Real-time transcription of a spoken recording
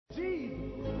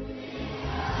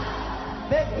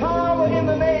There's power in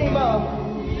the name of.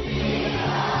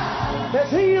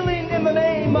 There's healing in the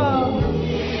name of.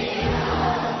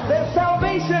 There's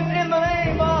salvation in the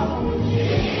name of.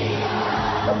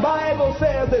 The Bible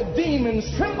says that demons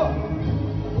tremble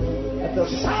at the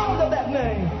sound of that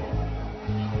name.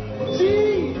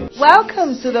 Jesus.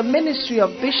 Welcome to the ministry of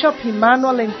Bishop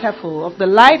Emmanuel Ntefo of the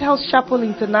Lighthouse Chapel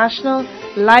International,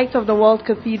 Light of the World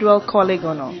Cathedral,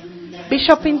 Kolegono.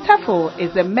 Bishop Ntefo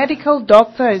is a medical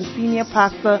doctor and senior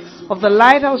pastor of the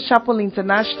Lighthouse Chapel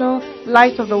International,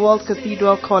 Light of the World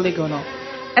Cathedral, Kolegono.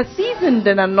 A seasoned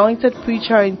and anointed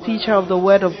preacher and teacher of the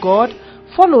Word of God,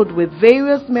 followed with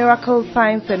various miracles,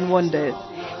 signs and wonders.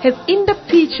 His in-depth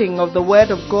teaching of the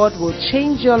Word of God will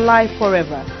change your life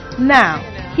forever. Now,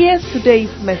 here's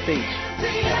today's message.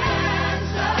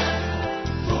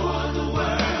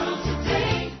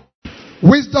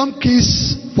 Wisdom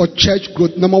keys for church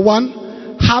growth. Number 1,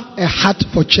 have a heart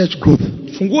for church growth.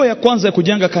 Funguo ya kwanza ya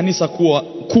kujenga kanisa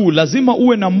kuu, lazima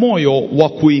uwe na moyo wa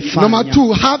kuifanya. Number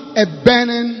 2, have a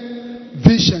burning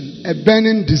vision, a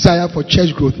burning desire for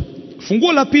church growth.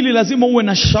 Funguo la pili, lazima uwe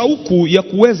na shauku ya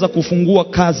kuweza kufungua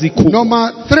kazi kuu.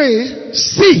 Number 3,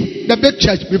 see the big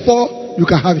church before you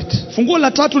can have it. Funguo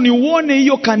la tatu ni uone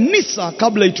hiyo kanisa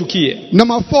kabla itukie.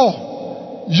 Number 4,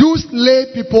 use lay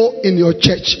people in your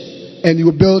church and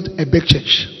you build a big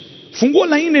church. Funguo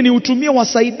la 4 ni utumie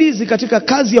wasaidizi katika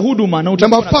kazi ya huduma na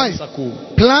utakuwa na kanisa kuu. Number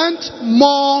 5, plant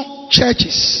more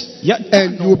churches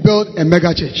and you build a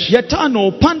mega church. Ya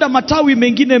 5, panda matawi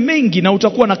mengine mengi na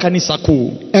utakuwa na kanisa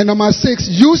kuu. And number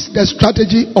 6, use the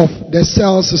strategy of the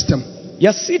cell system.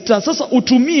 Ya 6, sasa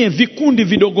utumie vikundi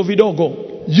vidogo vidogo.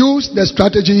 Use the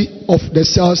strategy of the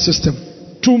cell system.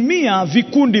 Tumia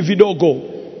vikundi vidogo.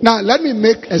 Now let me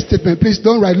make a statement. Please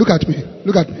don't write. Look at me.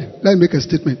 Look at me. Let me make a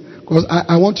statement, because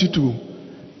I want you to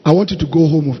go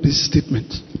home with this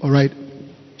statement. All right.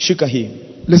 Shika hii.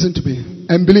 Listen to me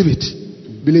and believe it.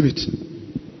 Believe it.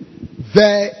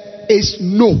 There is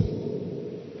no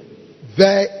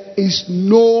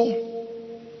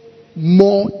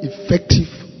more effective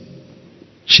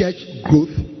church growth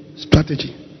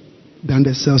strategy than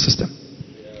the cell system.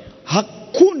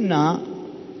 Hakuna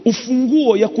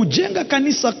ufunguo ya kujenga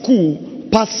kanisa kuu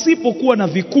pasipo kuwa na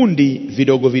vikundi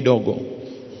vidogo vidogo.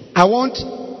 I want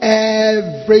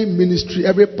every ministry,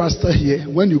 every pastor here,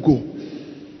 when you go,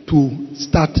 to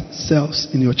start cells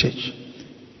in your church.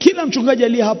 Kila mchungaji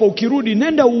aliye hapa ukirudi,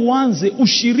 nenda uanze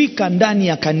ushirika ndani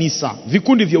ya kanisa,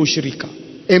 vikundi vya ushirika.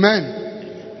 Amen.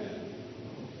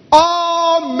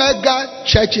 All mega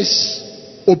churches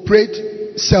operate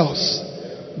cells.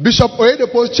 Bishop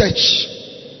Oyedepo's church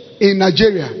in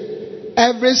Nigeria,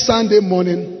 every Sunday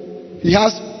morning, he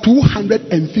has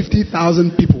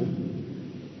 250,000 people.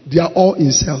 They are all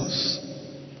in cells.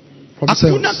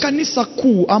 Hakuna kanisa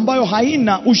kuu ambayo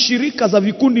haina ushirika za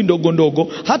vikundi ndogo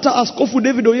ndogo. Hata Askofu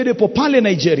David Oyedepo pale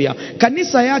Nigeria,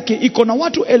 kanisa yake iko na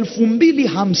watu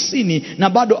 250 na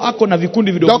bado ako na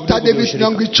vikundi vidogo. Dr. David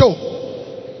Nyong'o,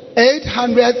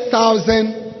 800,000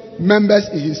 members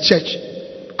in his church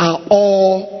are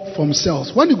all from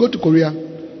cells. When you go to Korea,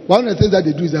 one of the things that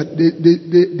they do is that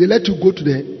they let you go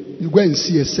you go and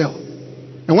see a cell.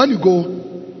 And when you go,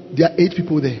 there are 8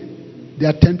 people there. There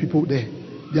are 10 people there.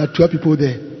 There are 12 people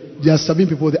there. There are 7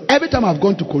 people there. Every time I've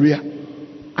gone to Korea,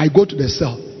 I go to the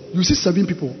cell. You see 7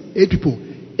 people, 8 people.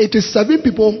 It is 7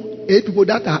 people, 8 people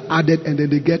that are added, and then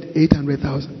they get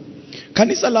 800,000.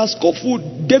 Kanisa la Askofu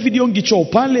David Nyong'o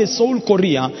pale Seoul,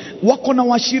 Korea, wako na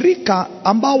washirika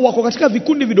ambao wako katika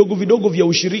vikundi vidogo vidogo vya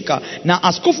ushirika, na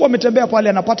askofu ametembea pale,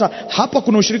 anapata hapa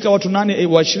kuna ushirika watu 8,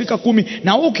 washirika 10,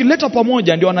 na wao ukileta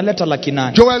pamoja ndio wanaleta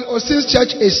 800,000. Joel Osteen's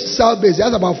church is cell based. He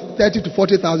has about 30 to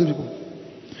 40,000 people.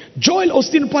 Joel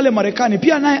Osteen pale Marekani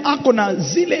pia naye ako na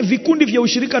zile vikundi vya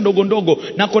ushirika ndogo ndogo,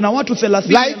 na kuna watu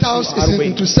 30. Lighthouse is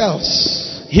into cells.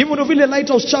 Hivyo ndio vile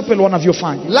Lighthouse Chapel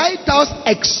wanavyofanya. Lighthouse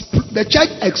the church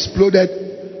exploded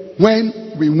when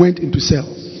we went into cells.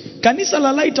 Kanisa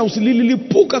la Lighthouse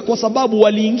lililipuka kwa sababu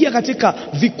waliingia katika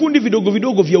vikundi vidogo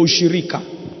vidogo vya ushirika.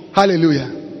 Hallelujah.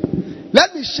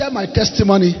 Let me share my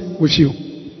testimony with you.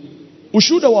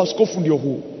 Ushuhuda wa askofu ndio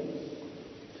huu.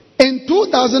 In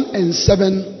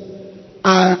 2007,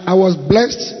 I was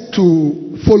blessed to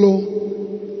follow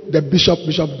the Bishop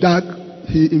Doug.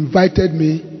 He invited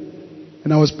me,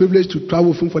 and I was privileged to travel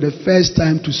with him for the first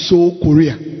time to Seoul,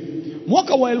 Korea.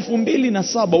 Mwaka wa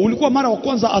 2007 ulikuwa mara wa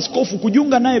kwanza askofu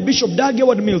kujiunga naye Bishop Doug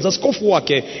Howard Mills, askofu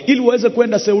wake, ili waweze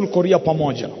kwenda Seoul, Korea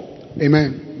pamoja.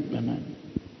 Amen. Amen.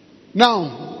 Now,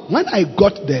 when I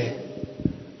got there,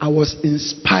 I was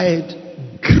inspired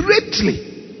greatly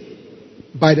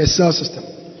by the cell system.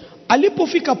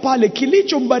 Alipofika pale,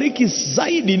 kilichombariki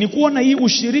zaidi ni kuona hii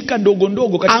ushirika ndogo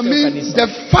ndogo katika kanisa. The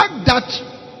fact that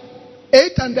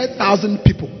 800,000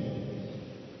 people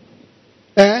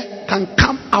can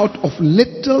come out of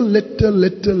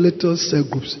little cell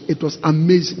groups. It was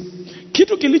amazing.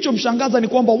 Kitu kilichomshangaza ni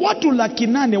kwamba watu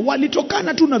 800,000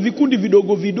 walitokana tu na vikundi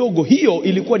vidogo vidogo. Hiyo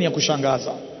ilikuwa ni ya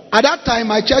kushangaza. At that time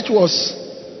my church was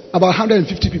about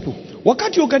 150 people.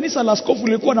 Wakati wa kanisa la askofu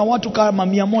lilikuwa na watu kama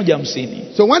 150.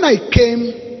 So when I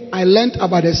came, I learned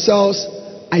about the cells.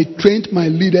 I trained my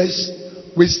leaders.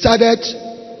 We started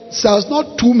cells,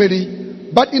 not too many,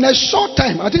 but in a short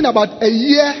time, I think about a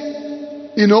year,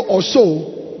 or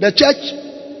so, the church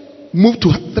moved to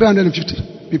 350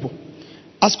 people.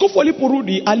 Askofu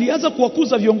aliporudi alianza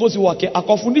kuwakuza viongozi wake,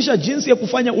 akawafundisha jinsi ya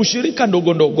kufanya ushirika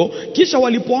ndogo ndogo, kisha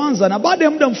walipoanza na baada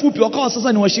ya muda mfupi wakawa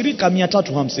sasa ni washirika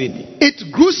 350. It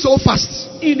grew so fast.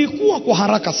 Ilikuwa kwa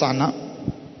haraka sana.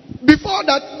 Before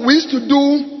that we used to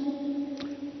do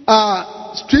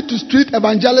street to street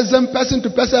evangelism, person to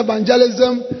person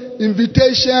evangelism,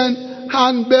 invitation,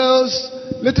 handbills,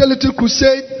 little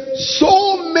crusade,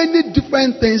 so many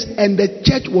different things, and the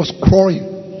church was growing.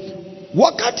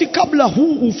 Wakati kabla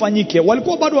huu ufanyike,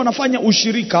 walikuwa bado wanafanya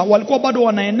ushirika, walikuwa bado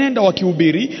wanaenenda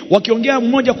wakihubiri, wakiongea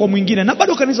mmoja kwa mwingine, na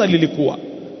bado kanisa lilikuwa.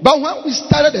 But when we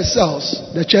started the cells,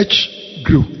 the church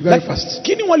grew very fast.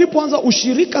 Lakini walipoanza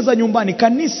ushirika za nyumbani,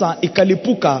 kanisa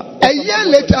ikalipuka. A year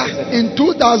later, in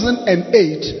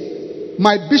 2008,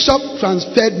 my bishop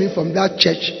transferred me from that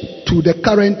church to the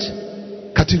current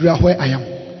cathedral where I am.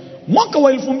 Mwaka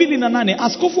wa 2008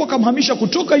 askofu akamhamisha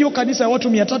kutoka hiyo kanisa ya watu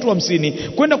 350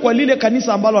 kwenda kwa lile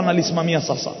kanisa ambalo analisimamia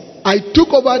sasa. I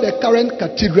took over the current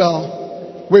cathedral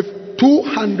with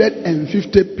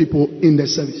 250 people in the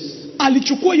service.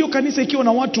 Alichukua hiyo kanisa ikiwa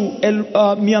na watu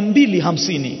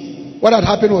 250. What had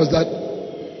happened was that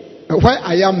where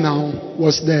I am now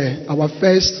was our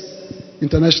first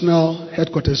international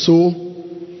headquarters. So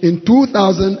in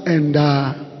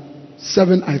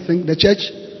 2007, I think, the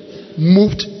church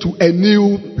moved to a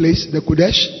new place, the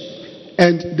Kodesh,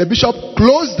 and the bishop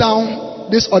closed down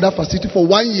this other facility for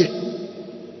 1 year.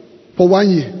 For 1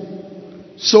 year.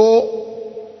 So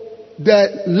the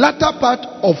latter part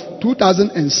of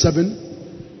 2007,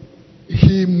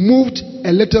 he moved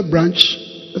a little branch,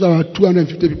 about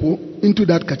 250 people, into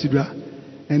that cathedral,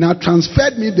 and now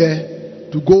transferred me there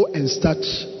to go and start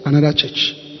another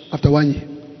church after 1 year.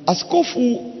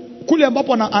 Askofu kule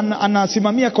ambapo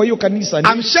anasimamia kwa hiyo kanisa.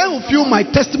 I'm sharing with you my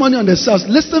testimony on the cells.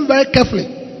 Listen very carefully.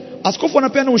 Askofu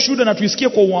anapeana ushuhuda na tuisikie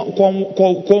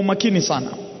kwa umakini sana.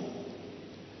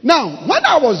 Now, when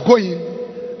I was going,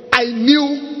 I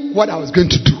knew what I was going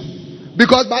to do.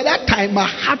 Because by that time, my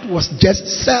heart was just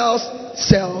cells.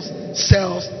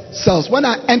 When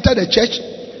I entered the church,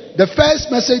 the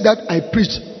first message that I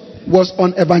preached was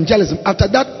on evangelism. After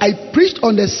that, I preached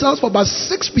on the cells for about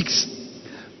 6 weeks.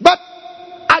 But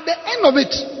at the end of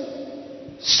it,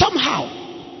 somehow,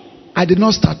 I did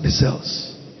not start the cells.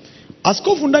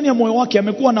 Askofu ndani ya moyo wake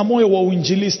amekuwa na moyo wa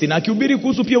uinjilisti na akihubiri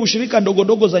kuhusu pia ushirika ndogo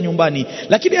ndogo za nyumbani.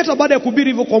 Lakini hata baada ya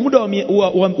kuhubiri hivyo kwa muda wa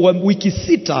wiki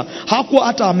 6, hakuwa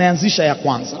hata ameanzisha ya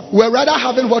kwanza. We are rather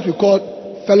having what we call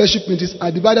fellowship meetings.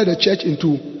 I divided the church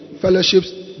into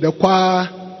fellowships, the choir,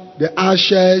 the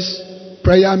ushers,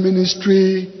 prayer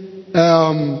ministry,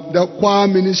 the choir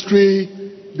ministry,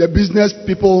 the business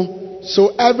people.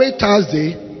 So every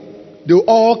Thursday, they will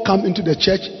all come into the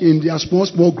church in their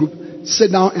small group,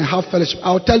 sit down and have fellowship.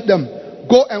 I'll tell them,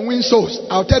 go and win souls.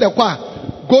 I'll tell the choir,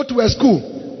 go to a school,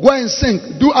 go and sing,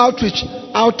 do outreach.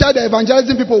 I'll tell the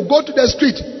evangelizing people, go to the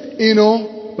street,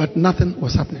 but nothing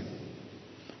was happening.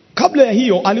 Kabla ya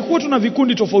hiyo alikuwa tuna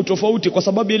vikundi tofauti kwa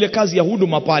sababu ile kazi ya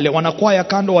huduma pale, wanakwaya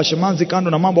kando, washemanzi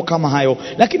kando na mambo kama hayo,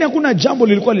 lakini hakuna jambo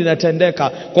lilikuwa linatendeka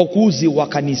kwa kuuzi wa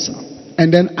kanisa.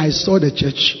 And then I saw the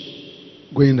church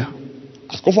going down.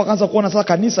 Askofu akaanza kuona sasa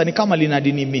kanisa ni kama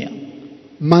linadinimia.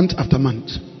 Month after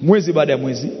month. Mwezi baada ya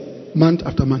mwezi. Month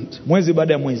after month. Mwezi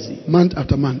baada ya mwezi. Month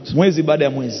after month. Mwezi baada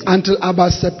ya mwezi. Until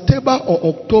about September or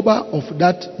October of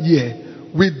that year,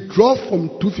 we dropped from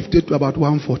 250 to about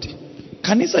 140.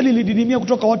 Kanisa lilididimia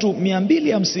kutoka watu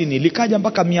 250 likaja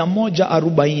mpaka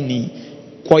 140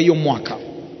 kwa hiyo mwaka.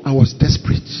 I was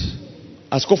desperate.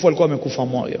 Askofu alikuwa amekufa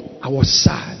moyo. I was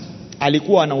sad.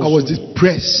 Alikuwa ana I was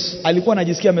depressed. Alikuwa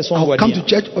anajisikia amesongwa nia. I come to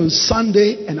church on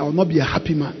Sunday and I will not be a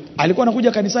happy man. Alikuwa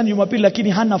anakuja kanisani Jumapili lakini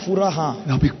hana furaha.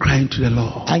 I'll be crying to the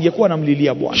Lord. Angekuwa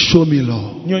anamlilia Bwana. Show me, Lord.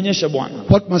 Nionyeshe Bwana.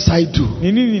 What must I do?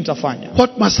 Ni nini nitafanya?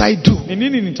 What must I do? Ni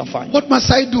nini nitafanya? What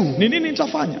must I do? Ni nini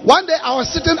nitafanya? One day I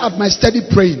was sitting at my study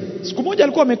praying. Siku moja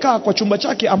alikuwa amekaa kwa chumba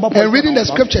chake ambapo and reading the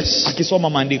scriptures. Akisoma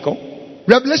maandiko.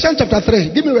 Revelation chapter 3.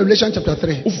 Give me Revelation chapter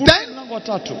 3. Ufunuo mlango wa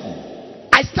 3.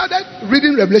 I started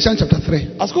reading Revelation chapter 3.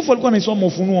 Askofu alikuwa anaisoma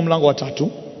Ufunuo mlango wa 3.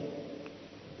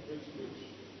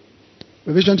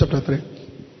 Revelation chapter 3.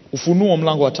 Ufunuo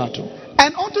mlango wa 3.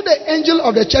 And unto the angel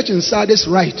of the church in Sardis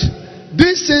write,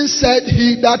 these things said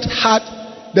he that had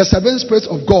the 7 spirits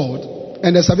of God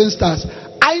and the 7 stars.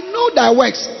 I know thy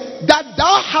works, that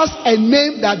thou hast a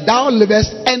name, that thou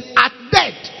livest and art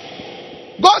dead.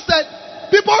 God said,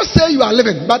 people say you are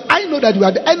living, but I know that you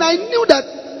are dead. And I knew that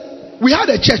we had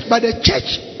a church, but the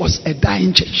church was a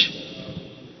dying church.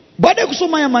 Baada ya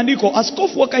kusoma ya maandiko,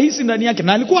 askofu akahisi ndani yake,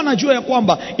 na alikuwa anajua ya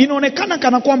kwamba inaonekana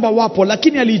kana kwamba wapo,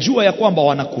 lakini alijua ya kwamba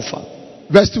wanakufa.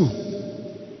 Verse 2.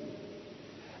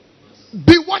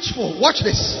 Be watchful, watch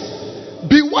this.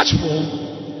 Be watchful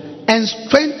and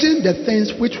strengthen the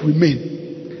things which remain,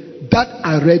 that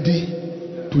are ready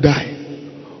to die.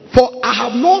 For I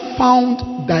have not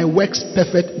found thy works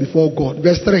perfect before God.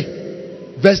 Verse 3.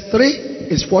 Verse 3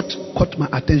 is what caught my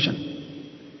attention.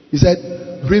 He said,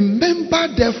 remember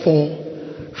therefore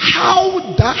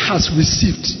how thou hast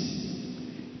received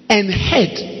and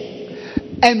heard,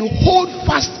 and hold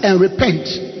fast and repent.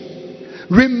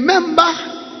 Remember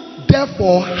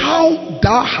therefore how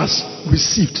thou hast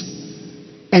received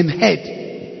and heard,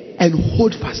 and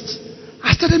hold fast.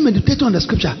 I started meditating on the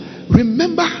scripture.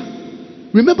 Remember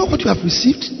what you have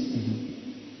received.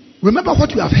 Remember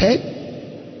what you have heard.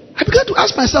 I began to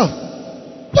ask myself,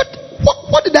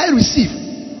 what did I receive?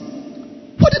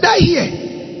 What did I hear?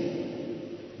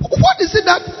 What is it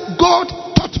that God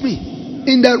taught me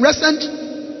in the recent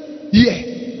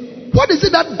year? What is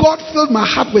it that God filled my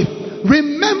heart with?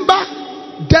 Remember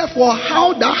therefore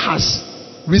how thou hast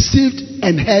received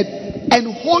and heard, and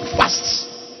hold fast.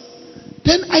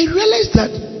 Then I realized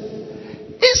that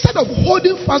instead of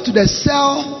holding fast to the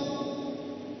cell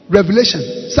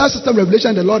system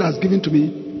revelation the Lord has given to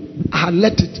me, I had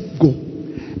let it go.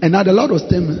 And now the Lord was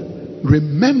telling me,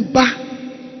 remember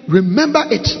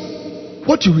it,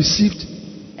 what you received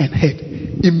and heard.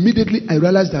 Immediately I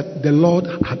realized that the Lord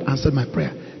had answered my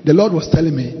prayer. The Lord was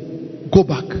telling me, go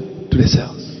back to the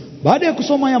cells. Baada ya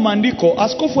kusoma ya maandiko,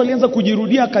 askofu alianza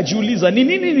kujirudia, akajiuliza ni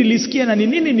nini nilisikia na ni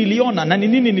nini niliona na ni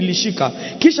nini nilishika.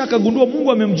 Kisha akagundua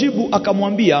Mungu amemjibu,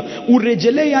 akamwambia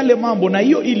urejelee yale mambo, na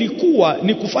hiyo ilikuwa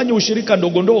ni kufanya ushirika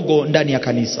ndogo ndogo ndani ya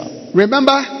kanisa.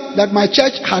 Remember that my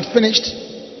church had finished.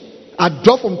 I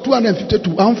dropped from 250 to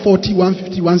 140,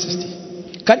 150, 160.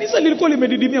 Kanisa lilikuwa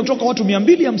limedidimia kutoka watu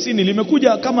 250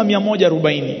 limekuja kama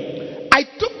 140. I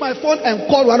took my phone and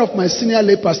called one of my senior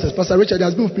lay pastors, Pastor Richard. He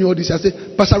has been with me all this year. I said,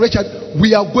 Pastor Richard,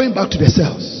 we are going back to the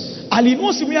cells.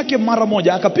 Alinua simu yake mara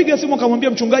moja, akapiga simu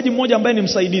akamwambia mchungaji mmoja ambaye ni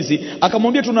msaidizi,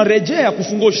 akamwambia tunarejea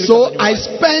kufungua ushirika. So I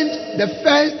spent the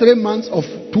first 3 months of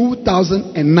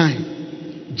 2009,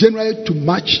 January to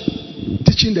March,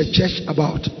 teaching the church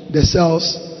about the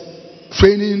cells,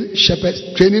 training shepherds,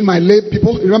 training my lay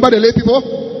people. Remember the lay people?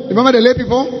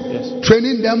 Yes.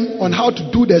 Training them on how to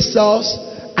do the cells.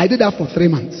 I did that for 3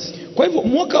 months. Kwa hivyo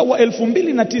mwaka wa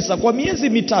 2009 kwa miezi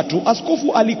mitatu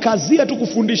askofu alikazia tu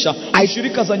kufundisha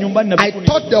shirika za nyumbani na I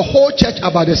taught the whole church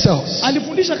about the cells.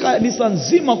 Alifundisha kanisa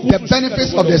nzima kuhusu the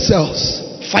benefits of the cells.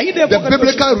 Faida ya the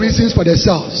biblical reasons for the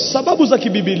cells. Sababu za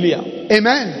kibiblia.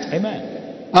 Amen. Amen.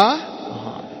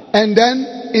 And then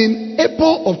in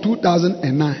April of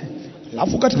 2009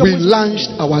 we launched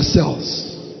our cells.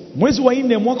 Mwezi wa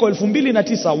 4 mwaka wa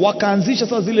 2009 wakaanzisha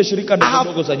sasa zile shirika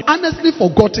ndogo za nyumbani. Honestly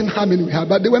forgotten how many we had,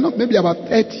 but they were not, maybe about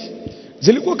 30.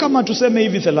 Zilikuwa kama tuseme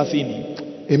hivi 30.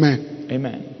 Amen.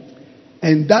 Amen.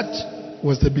 And that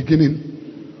was the beginning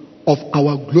of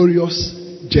our glorious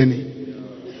journey.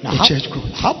 Church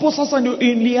growth. Hapo sasa ndio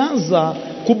ilianza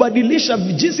kubadilisha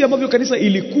jinsi ambavyo kanisa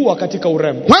ilikuwa katika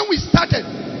urembo. When we started,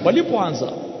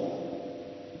 walipoanza,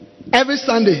 every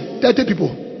Sunday 30 people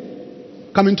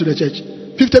coming to the church.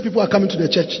 50 people are coming to the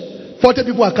church. 40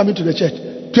 people are coming to the church.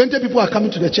 20 people are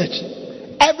coming to the church.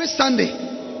 Every Sunday,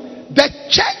 the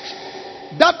church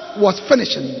that was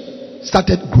finishing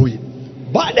started growing.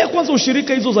 Baada ya kwanza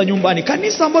ushirika hizo za nyumbani,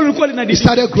 kanisa ambalo lilikuwa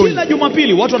linadidimia, kila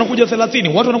Jumapili watu wanakuja 30,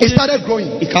 watu wanakuja. It started growing.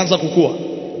 Ikaanza kukua.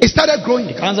 It started growing.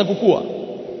 Ikaanza kukua.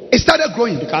 It started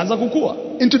growing. Ikaanza kukua.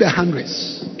 Into the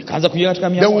hundreds. Ikaanza kuingia katika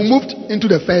 100. Then we moved into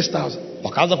the first 1,000.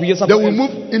 Wakaanza kuingia sasa. Then we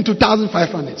moved into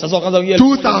 1,500. Sasa wakaanza kuingia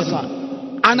 2,000.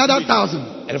 Another 1,000.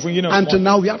 Until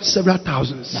now we have several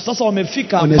thousands. Na sasa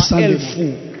wamefika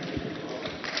maelfu.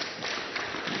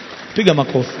 Piga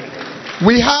makofi.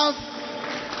 We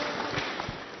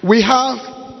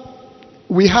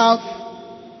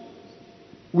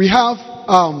have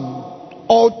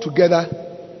all together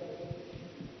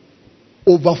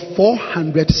over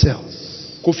 400 cells.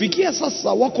 Kufikia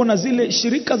sasa wako na zile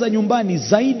shirika za nyumbani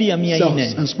zaidi ya 400.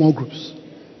 Cells and small groups.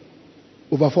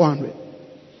 Over 400.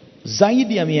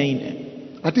 zaidi ya 400.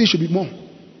 I think it should be more.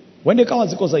 Wende kawa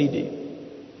ziko zaidi.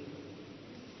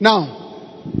 Now,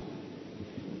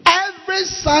 every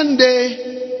Sunday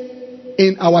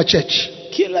in our church,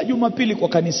 Kila Jumapili kwa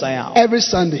kanisa yao. every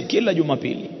Sunday, Kila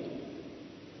Jumapili.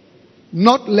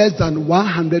 not less than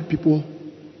 100 people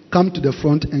come to the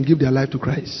front and give their life to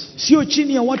Christ. Sio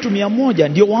chini ya watu 100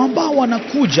 ndio ambao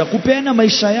wanakuja kupeana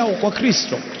maisha yao kwa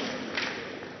Kristo.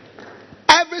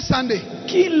 Every Sunday.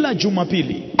 Kila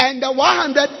Jumapili. And the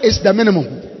 100 is the minimum.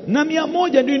 Na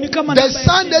 100 ndio ni kama The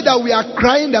Sunday that we are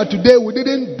crying that today we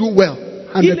didn't do well.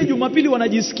 100 ile people. Jumapili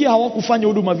wanajisikia hawakufanya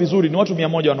huduma vizuri, ni watu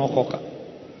 100 wanaokoka.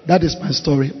 That is my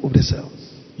story of the cells.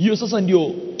 Hiyo sasa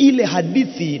ndio ile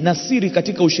hadithi na siri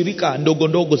katika ushirika ndogo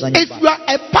ndogo za If nyumbani. you are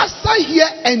a pastor here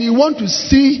and you want to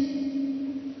see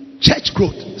church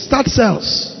growth, start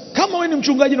cells. Kama wewe ni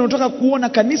mchungaji na unataka kuona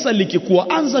kanisa likikua,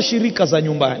 anza shirika za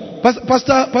nyumbani.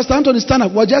 Pastor Anthony, stand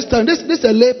up. We're just telling this is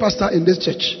a lay pastor in this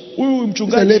church. Huyu He's a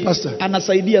mchungaji lay pastor.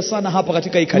 anasaidia sana hapa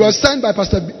katika hii He was kanisa. sent by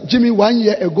Pastor Jimmy 1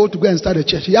 year ago to go and start a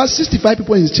church. He has 65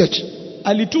 people in his church.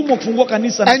 Alitumwa kufungua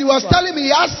kanisa And he was telling me he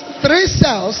has 3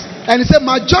 cells, and he said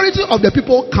majority of the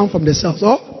people come from the cells.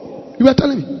 Oh, you were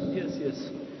telling me. Yes.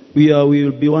 We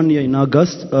will be 1 year in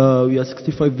August. We are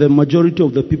 65. The majority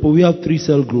of the people, we have 3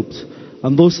 cell groups,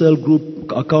 and those cell group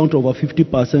account over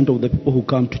 50% of the people who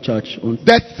come to church.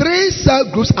 The 3 cell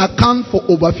groups account for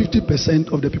over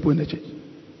 50% of the people in the church.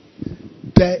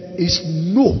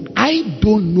 I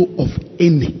don't know of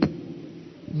any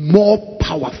more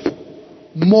powerful,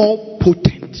 more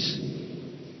potent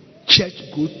church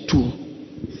growth tool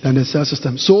than the cell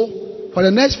system. So, for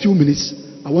the next few minutes,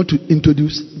 I want to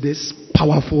introduce this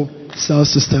powerful cell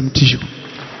system to you.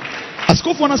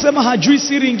 Askofu anasema hajui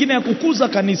siri nyingine ya kukuza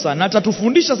kanisa, na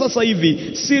atatufundisha sasa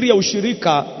hivi siri ya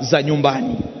ushirika za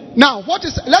nyumbani. Now,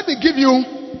 let me give you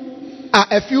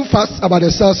a few facts about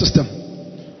the cell system.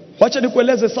 Wacha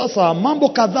nikueleze sasa mambo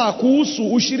kadhaa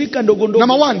kuhusu ushirika ndogo ndogo.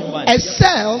 Number 1, a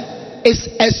cell is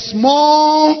a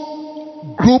small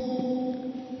group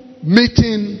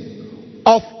meeting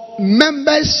of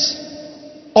members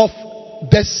of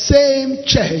the same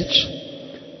church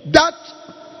that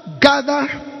gather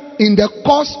in the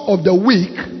course of the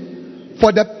week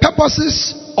for the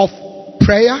purposes of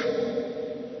prayer,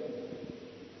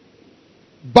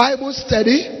 Bible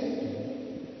study,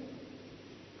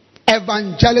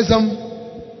 evangelism,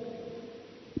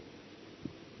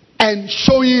 and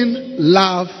showing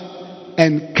love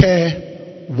and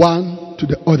care one to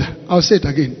the other. I'll say it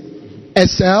again. A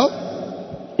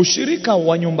cell, ushirika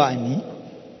wa nyumbani,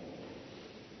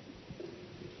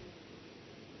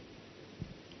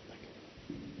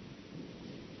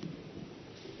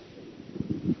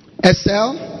 a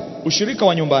cell ushirika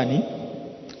wa nyumbani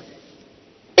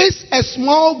is a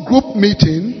small group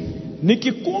meeting ni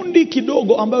kikundi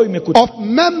kidogo ambayo imekutana of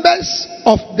members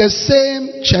of the same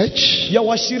church ya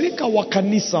washirika wa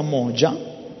kanisa moja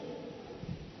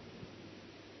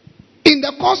in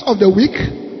the course of the week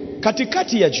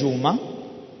katikati ya juma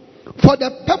for the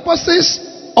purposes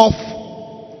of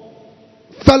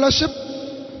fellowship,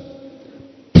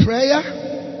 prayer,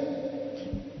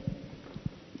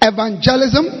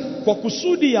 evangelism, kwa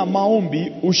kusudi ya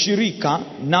maombi, ushirika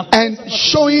na and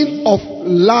showing of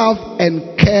love and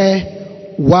care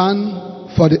one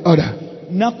for the other.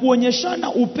 na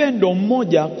kuonyeshana upendo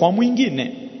mmoja kwa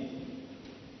mwingine.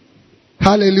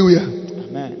 Hallelujah.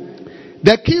 Amen.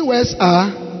 The key words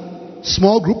are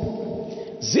small group,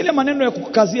 Zile maneno ya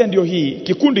kukazia ndio hii: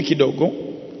 kikundi kidogo,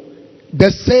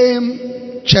 the same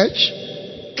church,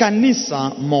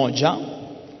 kanisa moja,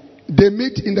 they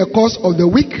meet in the course of the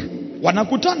week,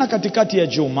 wanakutana katikati ya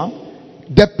juma,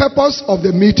 the purpose of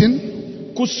the meeting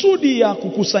kusudi ya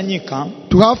kukusanyika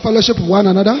to have fellowship with one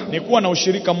another, ni kuwa na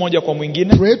ushirika moja kwa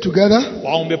mwingine, pray together,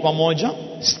 waombe pamoja,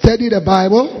 study the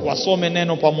Bible, wasome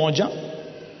neno pamoja,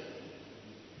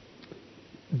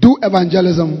 do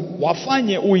evangelism,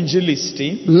 wafanye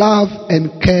uinjilisti, love and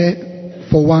care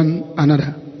for one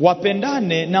another.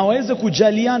 wapendane na waweze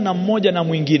kujaliana mmoja na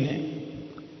mwingine.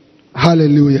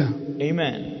 Hallelujah.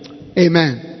 Amen.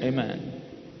 Amen. Amen.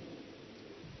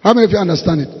 How many of you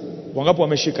understand it? Wangapi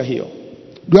wameshika hiyo?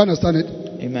 Do you understand it?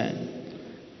 Amen.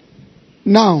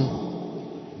 Now,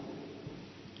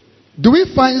 do we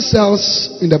find cells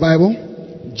in the Bible?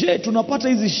 Je, tunapata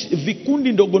hizi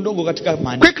vikundi ndogo ndogo katika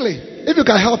maandiko? Quickly, if you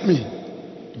can help me.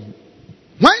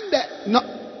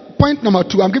 Point number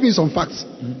 2, I'm giving you some facts.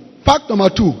 Fact number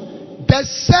 2, the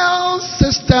cell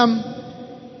system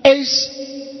is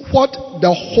what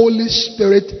the Holy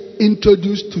Spirit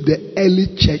introduced to the early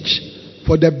church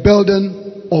for the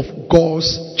building of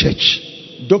God's church.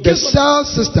 The cell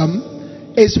system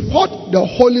is what the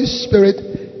Holy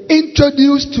Spirit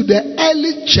introduced to the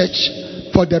early church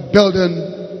for the building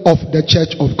of the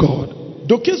church of God.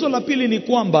 Dokezo la pili ni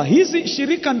kwamba hizi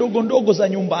shirika ndogo ndogo za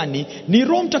nyumbani ni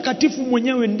Roho Mtakatifu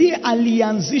mwenyewe ndiye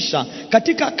alianzisha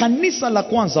katika kanisa la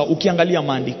kwanza ukiangalia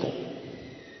maandiko.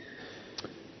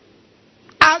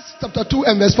 Acts chapter 2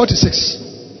 and verse 46.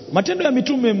 Matendo ya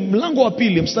Mitume mlango wa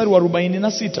pili mstari wa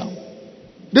 46.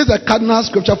 This is a cardinal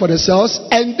scripture for the cells.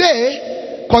 And they,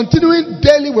 continuing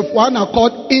daily with one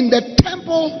accord in the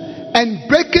temple and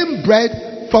breaking bread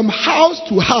from house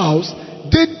to house,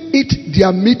 did eat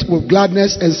their meat with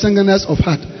gladness and singleness of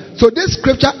heart. So this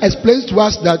scripture explains to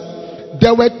us that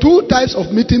there were two types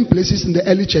of meeting places in the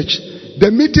early church.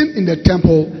 The meeting in the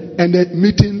temple and the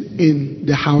meeting in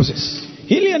the houses.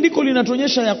 Hili andiko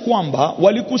linatuonyesha ya kwamba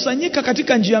walikusanyika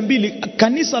katika njia mbili.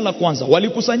 Kanisa la kwanza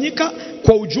walikusanyika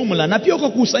kwa ujumla na pia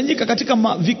wakakusanyika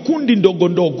katika vikundi ndogo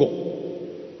ndogo.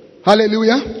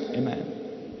 Hallelujah. Amen.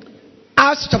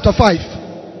 Acts chapter 5.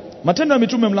 Matendo ya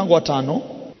Mitume mlango wa 5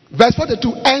 verse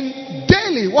 42. And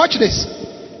daily, watch this.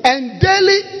 And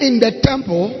daily in the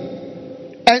temple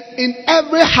and in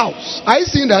every house. Are you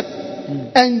seeing that?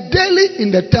 And daily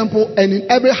in the temple and in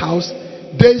every house,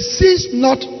 they cease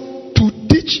not to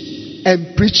teach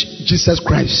and preach Jesus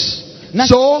Christ.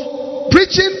 So,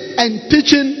 preaching and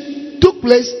teaching took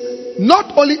place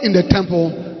not only in the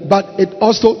temple, but it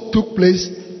also took place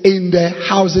in the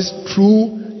houses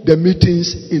through the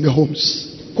meetings in the homes.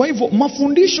 Kwa hivyo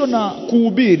mafundisho na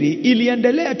kuhubiri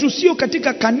iliendelea tu sio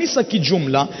katika kanisa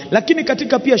kijumla, lakini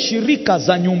katika pia shirika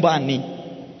za nyumbani.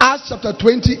 Acts chapter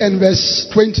 20 and verse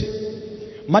 20.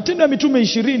 Matendo ya Mitume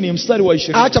 20 mstari wa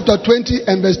 20. Acts chapter 20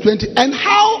 and verse 20. And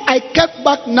how I kept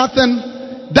back nothing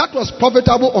that was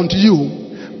profitable unto you,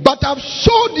 but have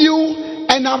showed you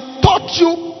and have taught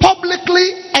you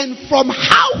publicly and from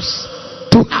house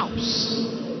to house.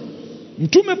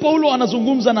 Mtume Paulo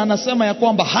anazungumza na anasema ya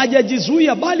kwamba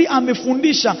hajajizuia bali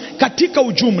amefundisha katika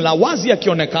ujumla wazi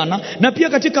akionekana na pia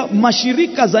katika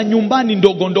mashirika za nyumbani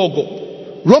ndogo ndogo.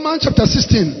 Romans chapter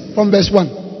 16 from verse 1.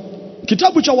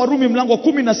 Kitabu cha Warumi mlango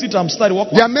 16 mstari wa 1.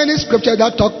 There are many scriptures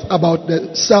that talk about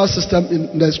the cell system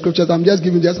in the scriptures. I'm just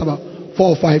giving just about 4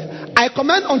 or 5. I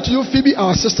commend unto you Phoebe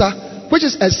our sister, which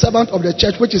is a servant of the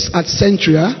church which is at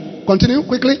Centuria. Continue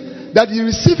quickly. That you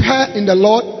receive her in the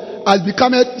Lord as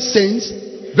becometh saints.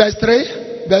 Verse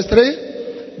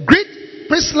 3. Greet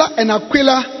Priscilla and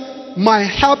Aquila, my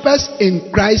helpers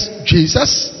in Christ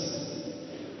Jesus,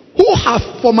 who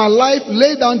have for my life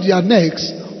laid down their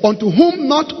necks, unto whom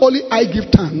not only I give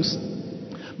thanks,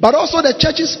 but also the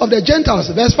churches of the Gentiles.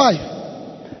 Verse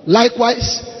 5.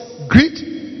 Likewise,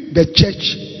 greet the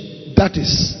church that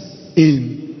is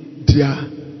in their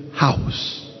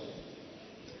house.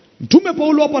 Mtume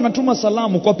Paulo hapa anatuma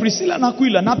salamu kwa Priscilla na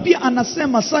Aquila na pia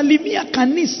anasema salimia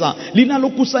kanisa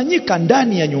linalokusanyika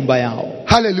ndani ya nyumba yao.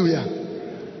 Hallelujah.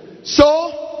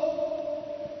 So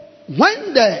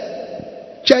when the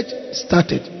church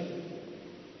started,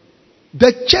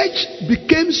 the church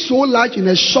became so large in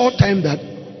a short time that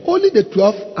only the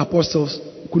 12 apostles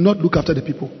could not look after the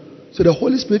people. So the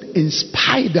Holy Spirit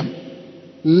inspired them,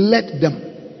 led them.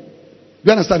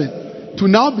 Do you understand it? To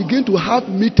now begin to have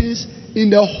meetings in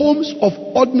the homes of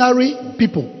ordinary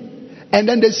people. And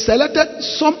then they selected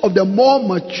some of the more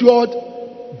matured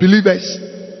believers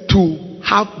to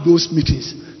have those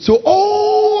meetings. So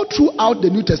all throughout the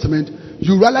New Testament,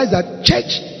 you realize that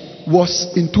church was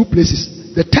in two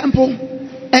places: the temple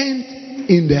and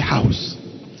in the house.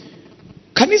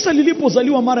 Kanisa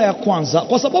lilipozaliwa mara ya kwanza,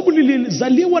 kwa sababu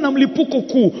lilizaliwa na mlipuko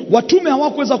kuu, watume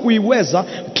hawakuweza kuiweza.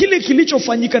 Kile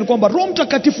kilichofanyika ni kwamba Roho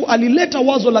Mtakatifu alileta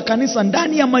wazo la kanisa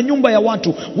ndani ya manyumba ya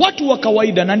watu wa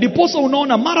kawaida, na ndiposa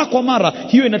unaona mara kwa mara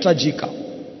hiyo inatajika.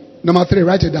 Number 3,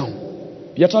 write it down.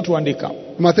 Ya 3 andika.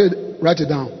 Number 3, write it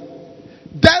down.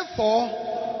 Therefore,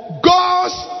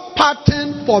 God's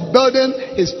pattern for building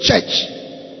his church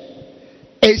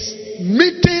is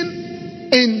meeting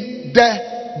in the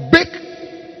big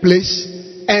place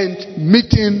and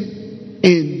meeting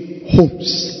in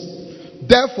homes.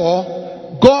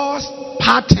 Therefore, God's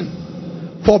pattern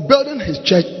for building his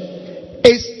church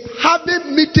is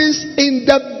having meetings in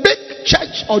the big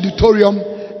church auditorium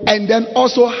and then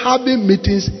also having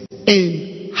meetings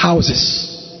in houses.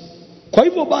 Kwa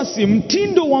hivyo basi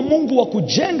mtindo wa Mungu wa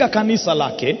kujenga kanisa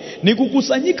lake ni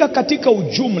kukusanyika katika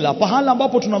ujumla pahala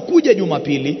ambapo tunakuja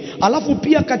Jumapili, alafu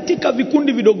pia katika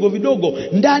vikundi vidogo vidogo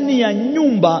ndani ya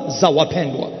nyumba za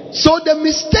wapendwa. So the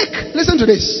mistake, listen to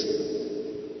this.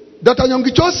 Dr.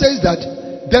 Nyongicho says that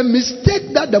the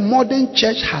mistake that the modern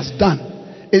church has done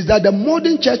is that the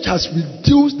modern church has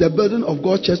reduced the burden of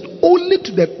God's church only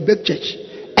to the big church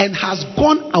and has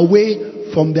gone away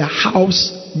from the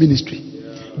house ministry.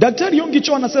 Daktari Yonggi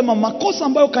Cho anasema makosa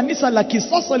ambayo kanisa la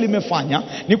kisasa limefanya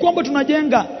ni kwamba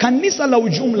tunajenga kanisa la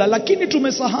ujumla, lakini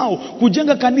tumesahau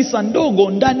kujenga kanisa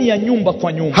ndogo ndani ya nyumba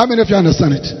kwa nyumba. How many of you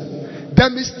understand it? The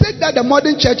mistake that the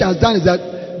modern church has done is that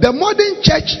the modern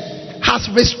church has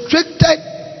restricted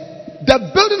the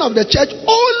building of the church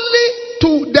only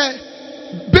to the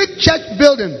big church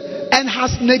building and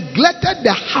has neglected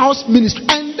the house ministry,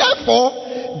 and therefore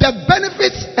the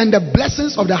benefits and the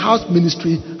blessings of the house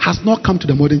ministry has not come to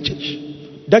the modern church.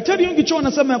 Daktari Yonggi Cho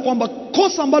anasema ya kwamba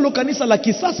kosa ambalo kanisa la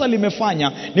kisasa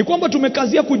limefanya ni kwamba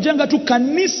tumekazia kujenga tu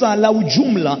kanisa la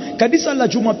ujumla, kanisa la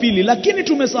Jumapili, lakini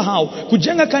tumesahau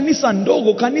kujenga kanisa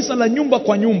ndogo, kanisa la nyumba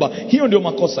kwa nyumba. Hiyo ndio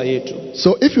makosa yetu.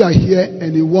 So if you are here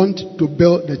and you want to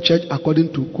build the church according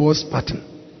to God's pattern,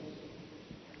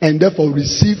 and therefore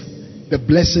receive the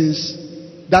blessings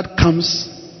that comes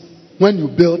when you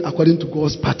build according to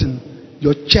God's pattern,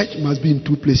 your church must be in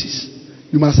two places.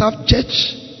 You must have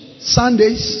church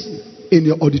Sundays in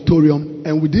your auditorium,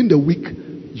 and within the week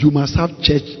you must have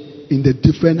church in the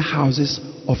different houses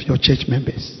of your church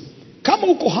members. Kama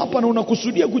uko hapa na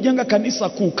unakusudia kujenga kanisa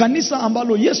kuu, kanisa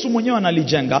ambalo Yesu mwenyewe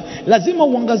analijenga, lazima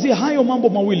uangazie hayo mambo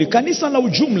mawili, kanisa la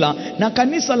ujumla na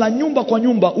kanisa la nyumba kwa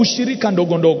nyumba, ushirika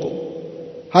ndogo ndogo.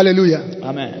 Hallelujah.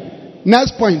 Amen.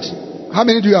 Next point. How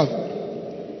many do you have?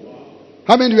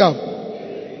 How many do you have?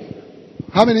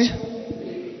 How many?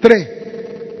 3.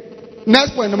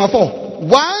 Next point, number 4.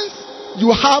 Once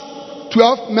you have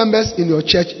 12 members in your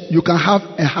church, you can have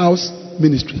a house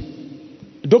ministry.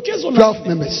 12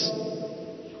 members.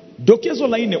 Dokezo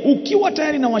la 4, ukiwa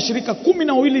tayari na washirika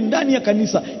 12 ndani ya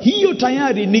kanisa, hiyo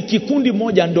tayari ni kikundi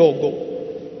moja ndogo.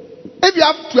 If you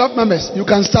have 12 members, you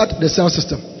can start the cell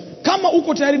system. Kama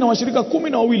uko tayari na washirika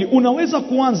 12, unaweza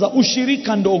kuanza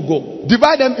ushirika ndogo.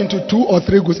 Divide them into 2 or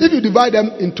 3 groups. If you divide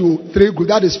them into 3 groups,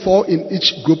 that is 4 in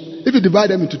each group. If you divide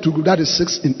them into 2 groups, that is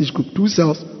 6 in each group. 2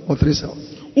 cells or 3 cells.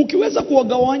 Ukiweza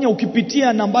kuwagawanya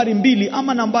ukipitia nambari 2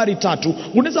 ama nambari 3,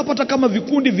 unaweza pata kama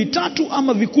vikundi 3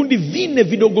 ama vikundi 4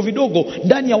 vidogo vidogo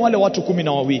ndani ya wale watu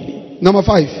 12. Number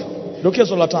 5.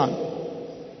 Dokezo la 5.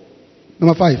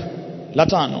 Number 5. La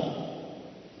 5.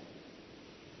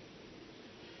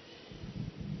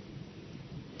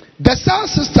 The cell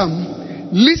system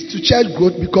leads to church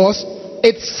growth because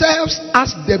it serves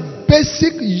as the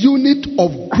basic unit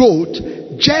of growth,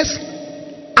 just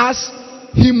as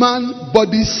human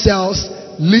body cells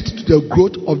lead to the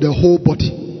growth of the whole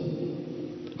body.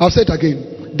 I'll say it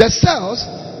again. The cells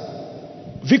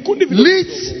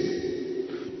leads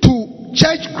to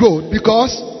church growth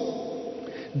because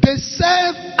they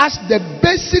serve as the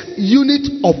basic unit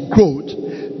of growth,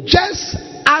 just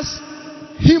as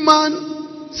human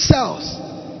cells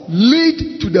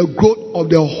lead to the growth of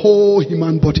the whole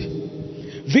human body.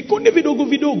 Vikundi vidogo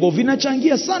vidogo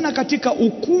vinachangia sana katika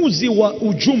ukuzi wa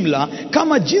ujumla,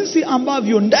 kama jinsi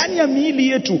ambavyo ndani ya miili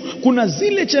yetu kuna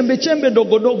zile chembe chembe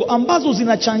ndogo ndogo ambazo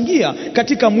zinachangia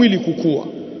katika mwili kukua.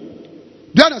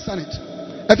 Do you understand it?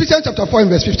 Ephesians chapter 4 and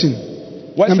verse 15.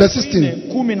 Number 16.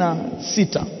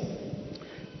 16.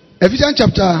 Ephesians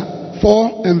chapter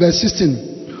 4 and verse 16.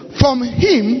 From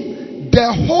him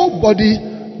the whole body,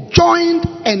 joined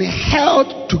and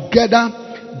held together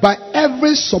by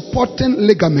every supporting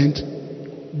ligament,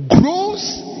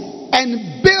 grows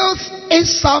and builds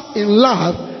itself in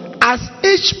love as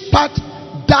each part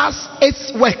does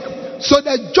its work. So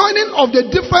the joining of the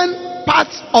different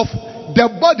parts of the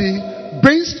body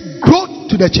brings growth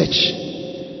to the church.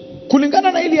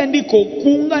 Kulingana na hili andiko,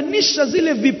 kuunganisha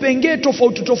zile vipengee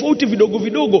tofauti tofauti vidogo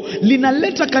vidogo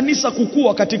linaleta kanisa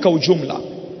kukua katika ujumla.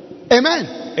 Amen.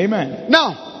 Amen.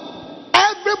 Now,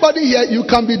 everybody here, you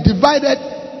can be divided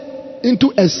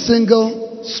into a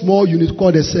single small unit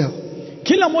called a cell.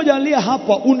 Kila moja aliye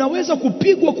hapa unaweza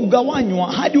kupigwa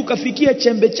kugawanywa hadi ukafikia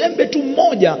chembe chembe tu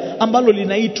moja ambalo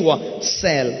linaitwa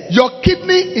cell. Your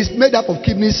kidney is made up of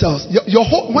kidney cells. Your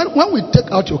whole, when we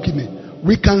take out your kidney,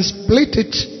 we can split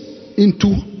it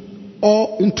into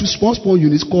small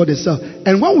units called a cell.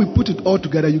 And when we put it all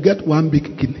together, you get one big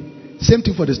kidney. Same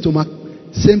thing for the stomach,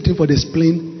 same thing for the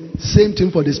spleen, same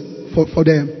thing for the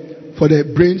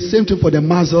brain, same thing for the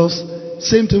muscles,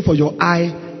 same thing for your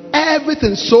eye,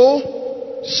 everything. So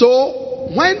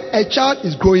when a child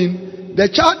is growing, the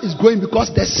child is growing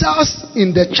because the cells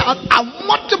in the child are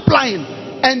multiplying,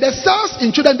 and the cells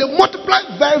in children, they multiply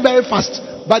very, very fast,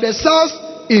 but the cells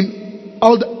in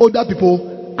all the older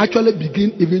people actually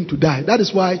begin even to die. That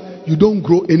is why you don't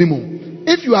grow anymore.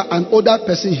 If you are an older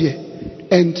person here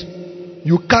and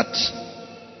you cut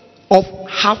off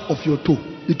half of your toe,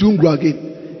 it won't grow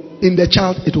again. In the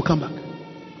child, it will come back.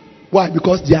 Why?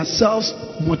 Because their cells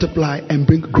multiply and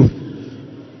bring growth.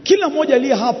 Kila mmoja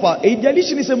aliye hapa,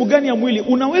 haijalishi ni sehemu gani ya mwili,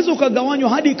 unaweza ukagawanywa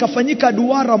hadi ikafanyika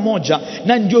duara moja.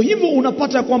 Na ndio hivyo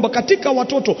unapata kwamba katika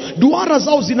watoto duara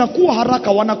zao zinakuwa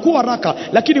haraka, wanakuwa haraka,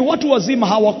 lakini watu wazima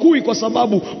hawakui kwa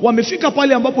sababu wamefika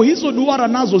pale ambapo hizo duara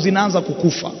nazo zinaanza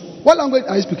kukufa. What language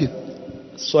are you speaking?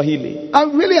 Swahili.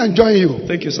 I'm really enjoying you.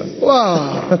 Thank you, sir.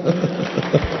 Wow.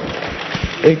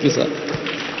 Thank you, sir.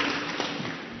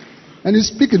 And you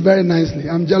speak it very nicely.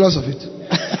 I'm jealous of it.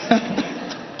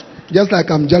 Just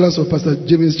like I'm jealous of Pastor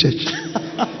Jimmy's church.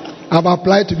 I've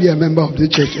applied to be a member of the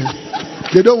church.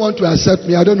 They don't want to accept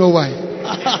me. I don't know why.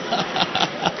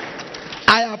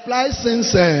 I applied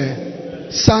since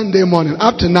Sunday morning.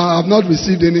 Up to now, I've not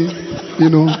received any,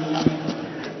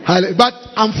 But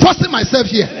I'm forcing myself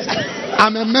here.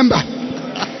 I'm a member.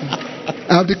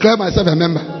 I've declared myself a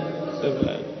member.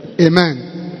 Amen.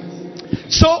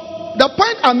 So, the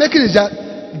point I'm making is that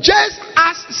just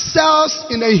as cells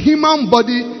in a human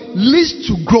body leads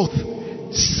to growth,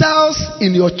 cells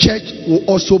in your church will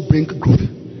also bring growth.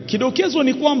 Kidokezo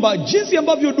ni kwamba jinsi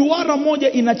ambavyo duara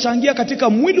moja inachangia katika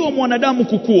mwili wa mwanadamu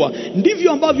kukua,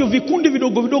 ndivyo ambavyo vikundi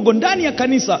vidogo vidogo ndani ya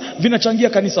kanisa vinachangia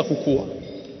kanisa kukua.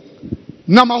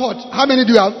 Number what? How many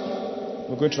do you have?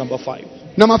 We're going to number 5.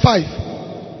 Number 5.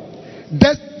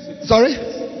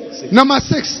 Number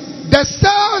 6. The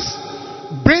cells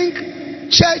bring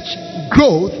church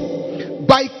growth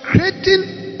by creating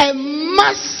a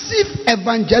massive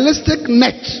evangelistic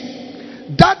net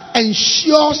that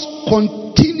ensures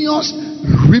continuous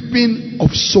reaping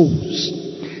of souls.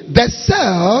 The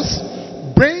cells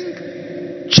bring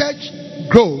church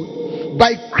growth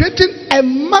by creating a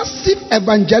massive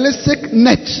evangelistic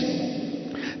net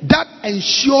that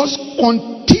ensures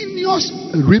continuous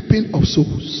reaping of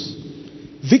souls.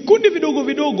 Vikundi vidogo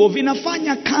vidogo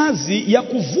vinafanya kazi ya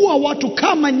kuvua watu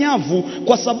kama nyavu,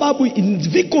 kwa sababu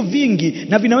viko vingi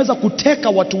na vinaweza kuteka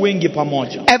watu wengi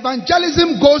pamoja.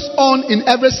 Evangelism goes on in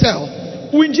every cell.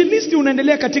 Uinjilisti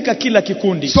unaendelea katika kila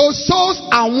kikundi. So souls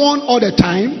are won all the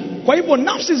time. Kwa hivyo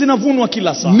nafsi zinavunwa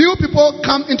kila saa. New people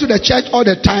come into the church all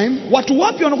the time. Watu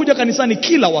wapya wanakuja kanisani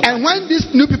kila wakati. And when these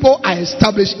new people are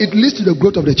established, it leads to the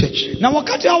growth of the church. Na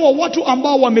wakati hawa watu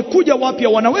ambao wamekuja wapya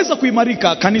wanaweza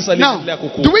kuimarika, kanisa linaendelea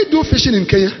kukua. Do we do fishing in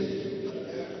Kenya?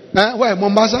 Where?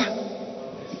 Mombasa?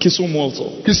 Kisumu also.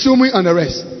 Kisumu and the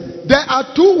rest. There are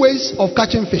 2 ways of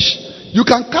catching fish. You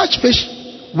can catch fish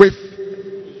with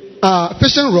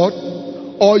fishing rod,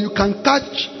 or you can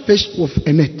catch fish with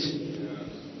a net.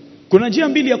 Kuna njia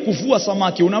mbili ya kuvua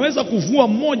samaki. Unaweza kuvua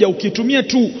mmoja ukitumia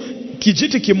tu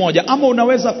kijiti kimoja, ama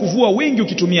unaweza kuvua wengi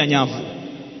ukitumia nyavu.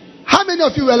 How many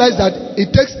of you realize that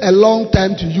it takes a long time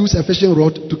to use a fishing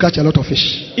rod to catch a lot of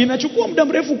fish? Inachukua muda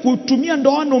mrefu kutumia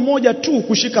ndoano moja tu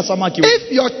kushika samaki.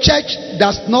 If your church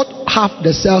does not have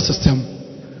the cell system,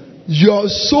 your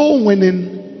soul winning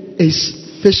is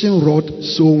fishing rod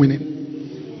soul winning.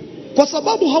 Kwa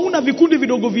sababu hauna vikundi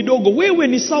vidogo vidogo, wewe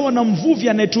ni sawa na mvuvi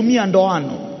anayetumia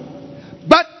ndoano.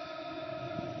 But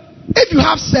if you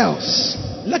have cells,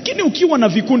 lakini ukiwa na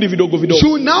vikundi vidogo vidogo,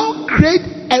 you now create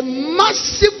a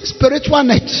massive spiritual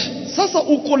net. Sasa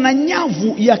uko na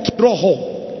nyavu ya kiroho.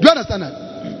 Do you understand that?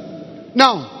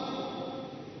 Now,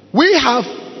 we have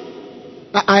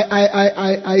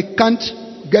I can't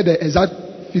get the exact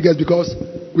figures because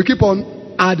we keep on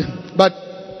adding, but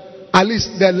at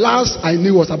least the last I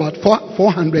knew was about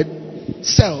 400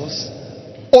 cells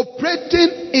operating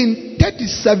in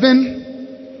 37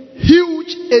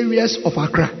 huge areas of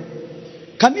Accra.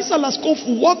 Kanisa la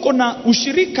Askofu wako na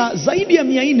ushirika zaidi ya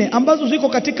 400 ambazo ziko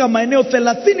katika maeneo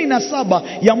 37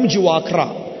 ya mji wa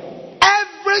Accra.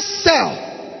 Every cell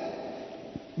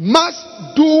must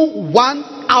do one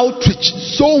outreach,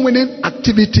 soul winning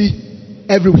activity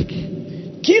every week.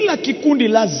 Kila kikundi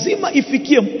lazima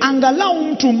ifikie angalau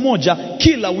mtu mmoja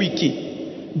kila wiki.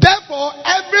 Therefore,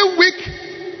 every week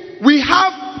we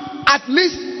have at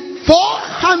least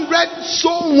 400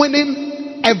 soul winning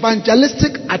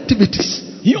evangelistic activities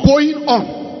going on.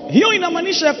 Hiyo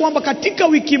inamaanisha ya kwamba katika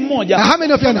wiki moja how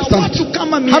many of you understand? Watu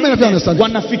kama how many of you understand?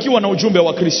 Wanafikiwa na ujumbe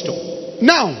wa Kristo.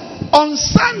 Now, on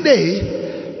Sunday,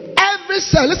 every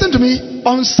cell, listen to me,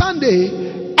 on Sunday,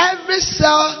 every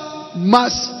cell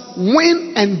must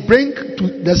win and bring to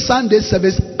the Sunday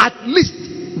service at least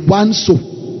one soul.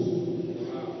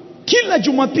 Kila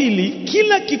Jumapili,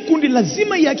 kila kikundi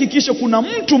lazima ihakikishe kuna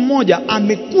mtu mmoja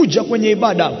amekuja kwenye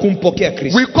ibada kumpokea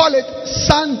Kristo. We call it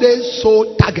Sunday soul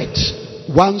target.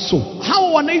 One soul.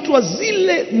 Hao wanaitwa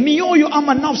zile mioyo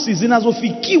ama nafsi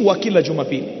zinazofikiwa kila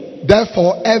Jumapili.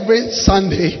 Therefore, every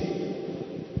Sunday,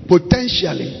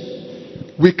 potentially,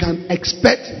 we can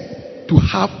expect to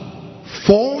have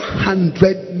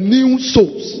 400 new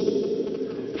souls.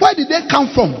 Where did they come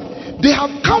from? they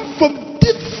have come from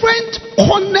different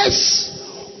corners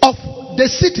of the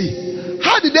city.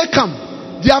 How did they come?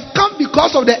 They have come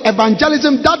because of the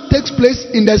evangelism that takes place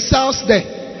in the cells there.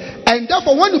 And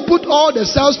therefore, when you put all the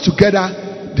cells together,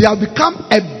 they have become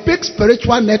a big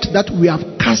spiritual net that we have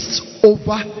cast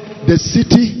over the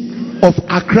city of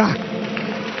Accra.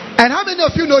 And how many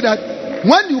of you know that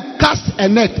when you cast a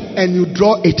net and you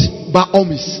draw it, by all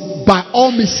means,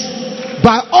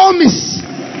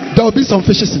 there will be some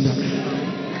fishes in there.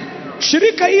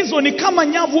 Shirika hizo ni kama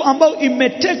nyavu ambayo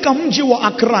imeteka mji wa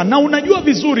Accra, na unajua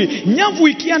vizuri nyavu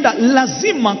ikienda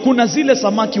lazima kuna zile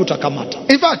samaki utakamata.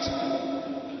 In fact,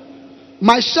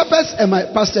 my shepherds and my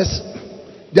pastors,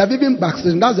 they are even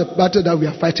backsliding. That's the battle that we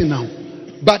are fighting now.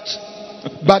 But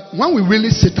when we really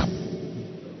sit up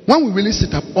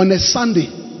on a Sunday,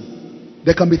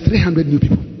 there can be 300 new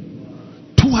people,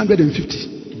 250.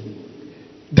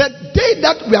 The day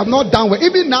that we have not done well,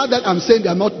 even now that I'm saying they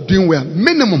are not doing well,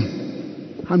 minimum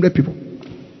 100 people.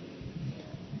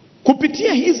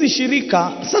 Kupitia hizi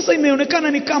shirika sasa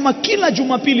imeonekana ni kama kila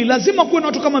Jumapili lazima kuwe na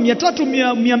watu kama 300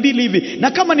 200 hivi,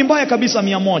 na kama ni mbaya kabisa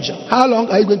 100. How long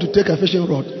are you going to take a fishing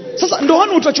rod? Sasa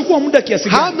ndoano utachukua muda kiasi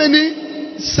gani? How many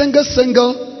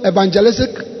single evangelistic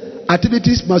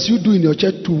activities must you do in your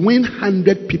church to win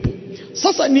 100 people?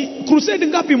 Sasa ni crusade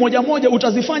ngapi moja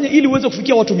utazifanya ili uweze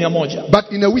kufikia watu 100?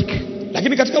 But in a week.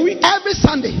 Lakini katika wiki, every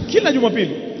Sunday, kila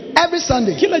Jumapili, every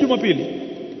Sunday, kila Jumapili.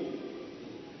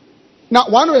 Now,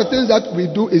 one of the things that we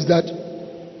do is that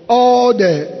all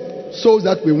the souls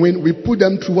that we win, we put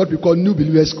them through what we call New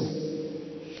Believers School.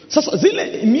 Sasa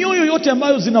zile mioyo yote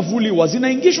ambayo zinavuliwa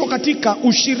zinaingishwa katika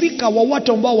ushirika wa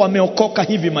watu ambao wameokoka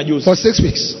hivi majuzi. For 6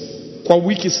 weeks. Kwa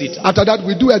wiki 6. After that,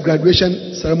 we do a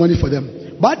graduation ceremony for them.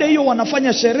 Baada hiyo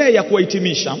wanafanya sherehe ya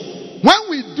kuhitimisha. When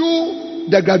we do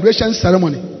the graduation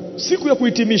ceremony, siku ya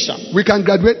kuhitimisha, we can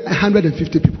graduate 150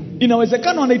 people.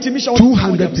 Inawezekana wanahitimisha watu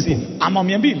 200 people ama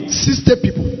 200. 60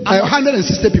 people.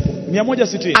 160 people.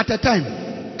 160. At a time.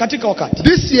 Katika wakati.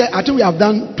 This year, I think we have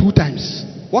done 2 times.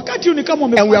 Wakati ni kama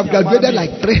and we have graduated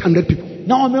like 300 people.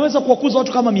 Na wameweza kuwakuza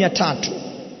watu kama 300.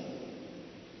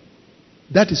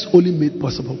 That is only made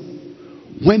possible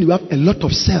when you have a lot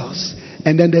of cells,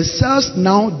 and then the cells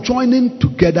now joining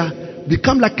together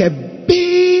become like a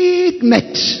big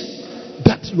net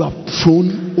that you have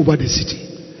thrown over the city.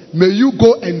 May you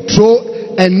go and throw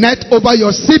a net over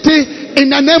your city in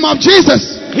the name of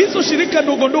Jesus. Hizo shirika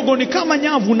ndogo ni kama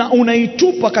nyavu na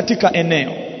unaitupa katika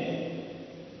eneo.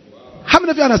 How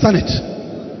many of you understand it?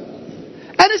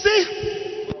 And you see,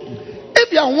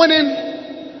 if you are winning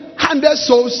 100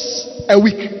 souls a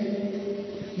week,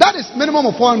 that is minimum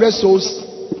of 400 souls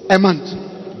a month.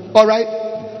 All right?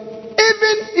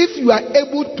 Even if you are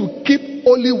able to keep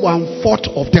only 1/4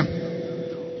 of them,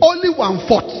 only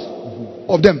 1/4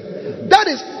 of them, that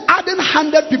is adding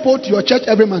 100 people to your church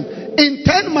every month. In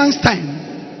 10 months' time,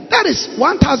 that is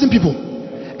 1,000 people.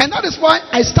 And that is why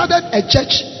I started a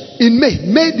church in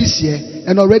May this year,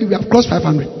 and already we have crossed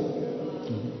 500.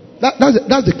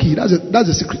 That's the key. That's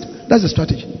the secret. That's the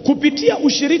strategy. Kupitia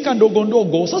ushirika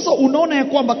ndogo sasa unaona ya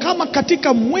kwamba kama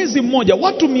katika mwezi mmoja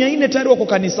watu 400 tayari wako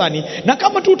kanisani, na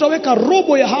kama tu utaweka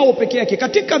robo ya hao peke yake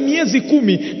katika miezi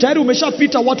 10 tayari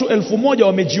umeshapita watu 1000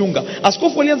 wamejiunga.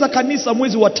 Askofu alianza kanisa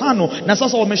mwezi wa 5 na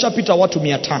sasa wameshapita watu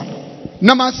 500.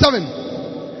 Number 7.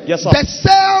 Yes, sir. The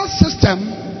cell system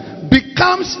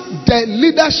becomes the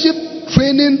leadership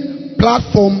training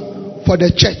platform for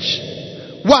the church.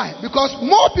 Why? Because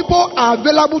more people are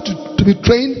available to be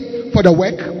trained for the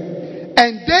work,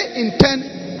 and they in turn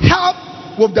help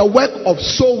with the work of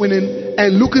soul winning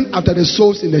and looking after the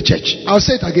souls in the church. I'll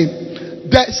say it again.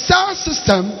 The cell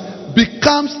system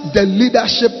becomes the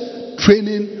leadership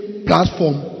training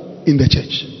platform in the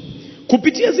church.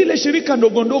 Kupitia zile shirika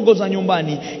ndogo za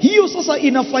nyumbani, hiyo sasa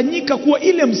inafanyika kuwa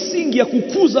ile msingi ya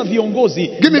kukuza viongozi.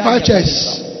 Give me 5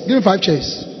 chairs. Give me 5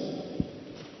 chairs.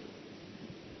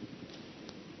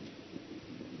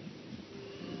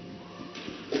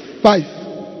 Five.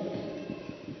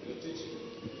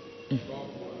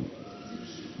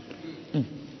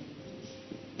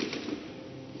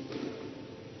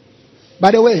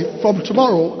 By the way, from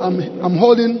tomorrow, I'm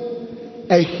holding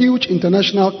a huge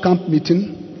international camp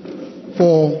meeting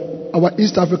for our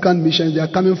East African missions. They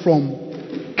are coming from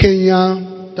Kenya,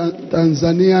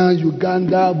 Tanzania,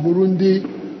 Uganda, Burundi,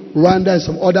 Rwanda, and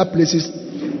some other places.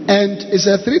 And it's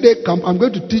a 3-day camp. I'm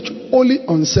going to teach only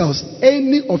on cells.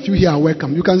 Any of you here are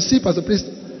welcome. You can see Pastor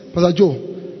Joe.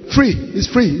 Free. It's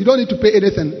free. You don't need to pay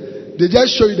anything. They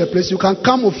just show you the place. You can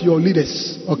come with your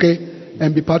leaders, okay,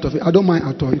 and be part of it. I don't mind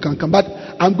at all. You can come. But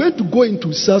I'm going to go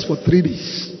into cells for 3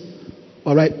 days.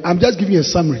 All right. I'm just giving you a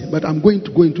summary, but I'm going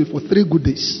to go into it for 3 good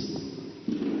days.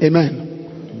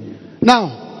 Amen.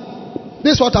 Now,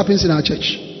 this is what happens in our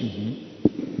church.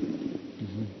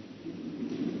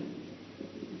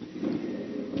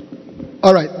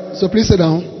 All right, so please sit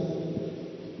down.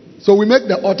 So we make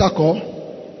the altar call,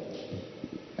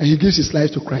 and he gives his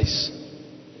life to Christ.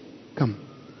 Come.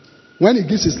 When he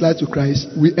gives his life to Christ,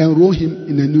 we enroll him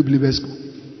in a new believer school.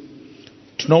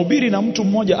 Tunahubiri na mtu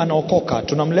mmoja anaokoka,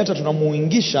 tunamleta,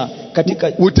 tunamuingisha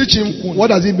katika. We teach him what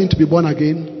does it mean to be born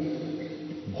again,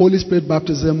 Holy Spirit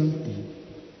baptism,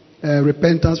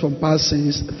 repentance from past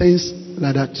sins, things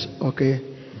like that. Okay.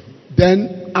 Then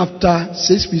after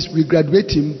 6 weeks, we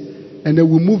graduate him, and then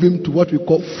we move him to what we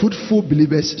call fruitful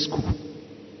believers school.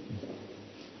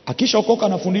 Akisha okoka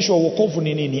anafundishwa wokovu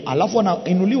ni nini, alafu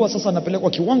anainuliwa sasa, anapelekwa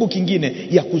kiwango kingine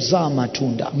ya kuzaa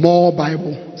matunda. More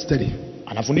Bible study.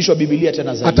 Anafundishwa Biblia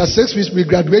tena zaidi. After 6 weeks, we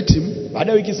graduate him,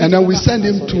 baada ya wiki 6, and then we send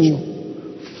him to.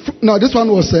 No, this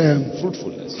one was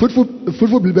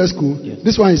fruitful believer school. Yes.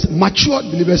 This one is mature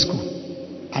believer school.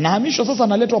 Anahamishwa sasa,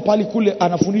 analetwa pali kule,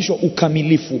 anafundishwa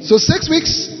ukamilifu. So 6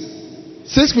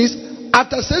 weeks.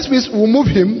 After 6 weeks, we move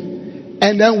him,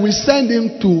 and then we send him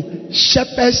to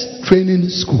Shepherd's Training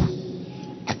School.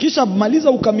 Akisha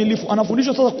maliza ukamilifu,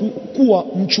 anafundishwa sasa kuwa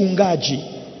mchungaji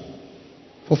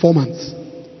for 4 months.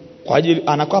 Kwa ajili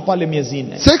anakaa pale miezi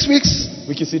 4. 6 weeks.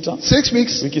 Wiki 6. 6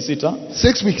 weeks. Wiki 6.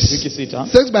 6 weeks. Wiki 6.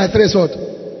 6 by 3 is what?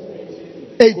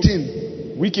 18.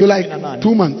 Wiki so like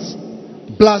 2 months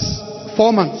plus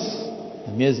 4 months.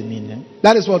 Miezi 4.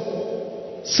 That is what?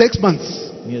 6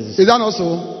 months. Miezi. Is that also?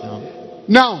 Yeah.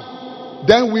 Now,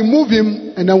 then we move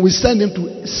him, and then we send him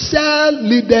to Cell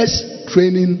Leaders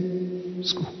Training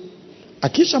School.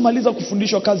 Akisha maliza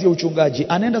kufundishwa kazi ya uchungaji,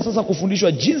 anaenda sasa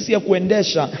kufundishwa jinsi ya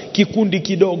kuendesha kikundi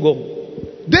kidogo.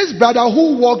 This brother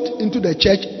who walked into the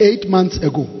church 8 months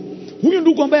ago. Huyu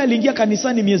ndugu ambaye aliingia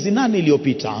kanisani miezi 8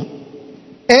 iliyopita.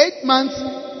 8 months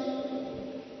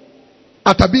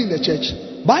after being in the church.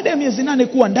 Baada ya miezi 8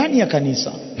 kuwa ndani ya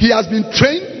kanisa. He has been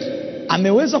trained.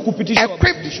 Ameweza kupitishwa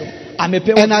mafundisho.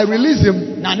 Amepewa. And I release him.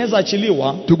 Na anaweza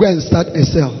achiliwa. To go and start a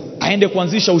cell. Aende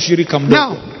kuanzisha ushirika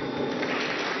mdogo.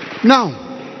 Now.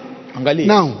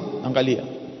 Angalia.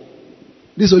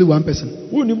 This is only one person.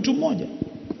 Huyu ni mtu mmoja.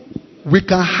 We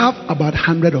can have about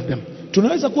 100 of them.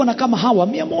 Tunaweza kuwa na kama hawa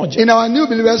 100. In our new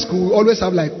believer school, we always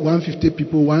have like 150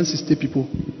 people, 160 people.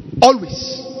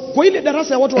 Always. Kwa ile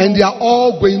darasa ya watu and they are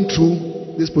all going through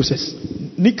this process.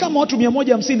 Ni kama watu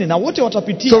 150 na wote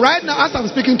watapitia. So right now as I'm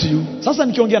speaking to you, sasa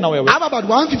nikiongea na wewe, I have about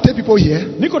 150 people here.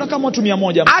 Niko na kama watu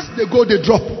 100. As they go, they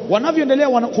drop. Wanavyoendelea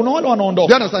kuna wale wanaondoka.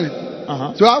 Do you understand it?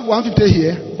 So I have 150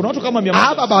 here. Kuna watu kama 100. I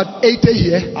have about 80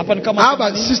 here. Hapa ni kama I have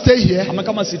about 60 here.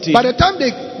 Kama 60. By the time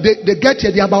they get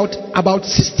here, they are about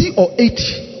 60 or 80.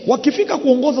 Wakifika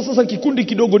kuongoza sasa kikundi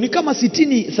kidogo ni kama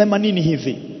 60 80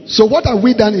 hivi. So what have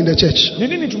we done in the church? Ni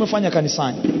nini tumefanya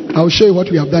kanisani? I will show you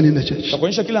what we have done in the church.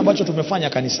 Tutakuonyesha kile ambacho tumefanya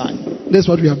kanisani. That's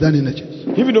what we have done in the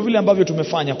church. Hivi ndio vile ambavyo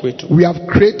tumefanya kwetu. We have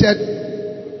created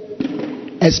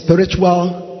a spiritual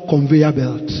conveyor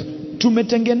belt.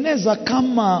 Tumetengeneza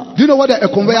kama Do you know what a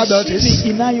conveyor belt is?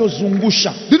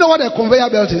 Inayozungusha. Do you know what a conveyor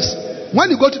belt is?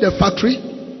 When you go to the factory,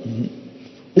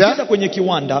 ukienda kwenye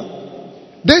kiwanda,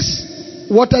 this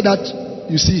water that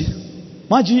you see,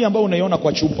 maji hii ambayo unaiona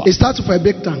kwa chupa, it starts with a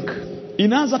big tank.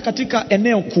 Inaanza katika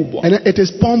eneo kubwa. And then it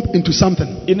is pumped into something.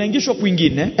 Inaingishwa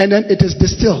kwingine. And then it is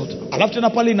distilled. Alafu tena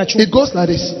pale inachungwa. It goes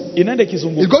like this. Inaenda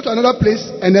kizunguka. It goes to another place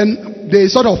and then they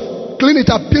sort of clean it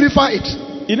up, purify it.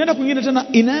 Inaenda kwingine tena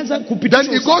inaanza kupitishwa.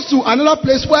 Then it goes to another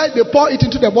place where they pour it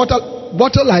into the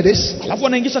bottle like this. Alafu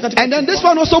wanaingisha katika. And then this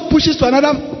one also pushes to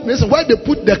another place where they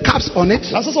put the caps on it.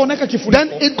 Sasa wanaweka kifuniko. Then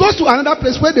it goes to another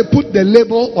place where they put the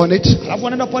label on it. Alafu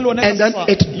wanaenda pale wanaweka. And then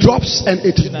it drops and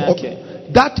it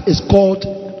that is called,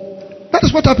 that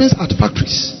is what happens at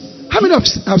factories. How many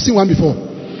have seen one before?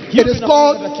 It is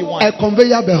called a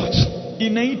conveyor belt.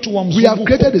 We have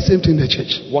created the same thing in the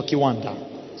church.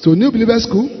 So new believer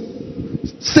school,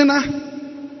 sinner,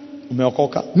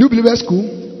 umeokoka, new believer school,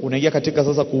 unaingia katika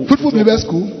sasa fruitful believer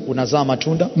school, unazaa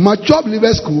matunda, mature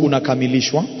believer school,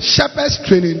 unakamilishwa, shepherd's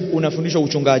training, unafundishwa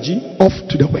uchungaji, off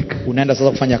to the work, unaenda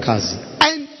sasa kufanya kazi.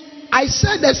 And I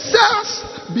said the cells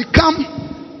become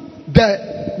the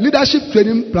leadership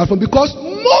training platform because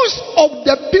most of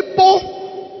the people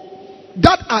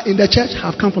that are in the church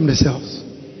have come from the cells.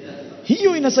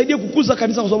 Hiyo inasaidia kukuza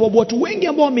kanisa kwa sababu watu wengi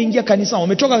ambao wameingia kanisa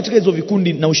wametoka katika hizo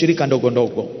vikundi na ushirika ndogo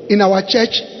ndogo. In our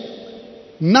church,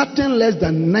 nothing less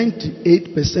than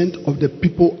 98% of the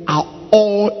people are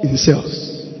all in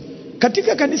cells.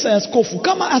 Katika kanisa ya askofu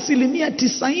kama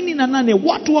 98%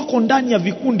 watu wako ndani ya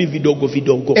vikundi vidogo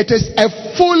vidogo. It is a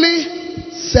fully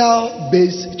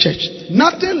cell-based church.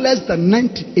 Nothing less than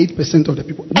 98% of the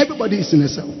people. Everybody is in a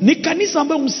cell. Ni kanisa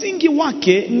ambayo msingi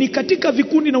wake ni katika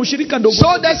vikundi na ushirika ndogo. So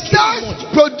the cells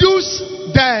produce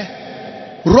the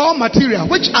raw material,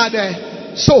 which are the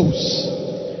souls.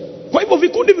 Kwa hivyo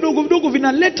vikundi vidogo vidogo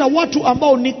vinaleta watu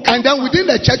ambao ni And then within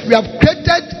the church, we have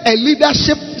created a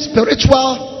leadership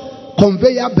spiritual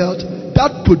conveyor belt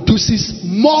that produces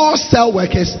more cell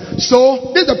workers.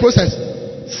 So this is the process.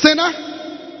 Sinner,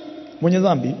 mwenye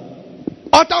dhambi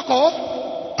altar call,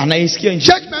 anaisikia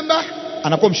injili, church member,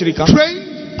 anakuwa mshirika, trained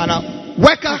ana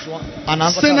worker,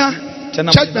 anaanza sinner,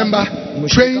 tena church member,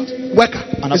 trained worker.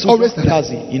 It's always the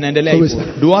kazi inaendelea Always hivyo.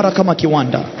 that. Duara kama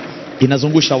kiwanda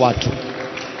inazungusha watu.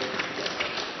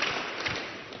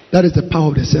 That is the power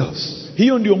of the cells.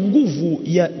 Hiyo ndio nguvu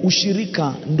ya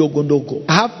ushirika ndogo ndogo.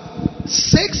 I have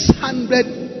 600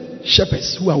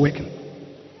 shepherds who are working.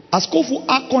 Askofu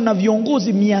ako na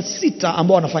viongozi 600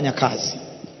 ambao wanafanya kazi,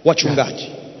 wachungaji.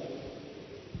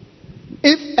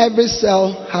 If every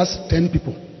cell has 10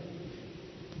 people,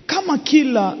 Kama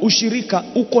kila ushirika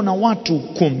uko na watu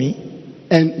 10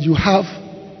 and you have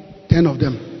 10 of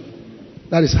them,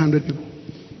 that is 100 people.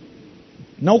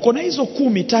 na uko na hizo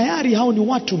 10, tayari hao ni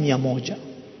watu 100.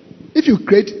 If you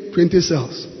create 20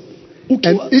 cells, and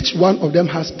Ukiwa, each one of them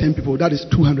has 10 people, that is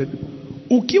 200 people.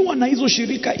 ukiwa na hizo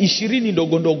shirika 20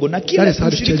 ndogo ndogo na That kila is how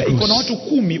the ushirika church iko na grows.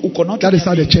 watu 10, uko na watu That is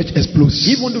how the 100. church explodes.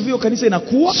 Hivyo ndivyo kanisa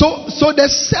inakuwa. So the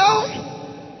cell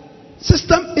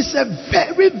system is a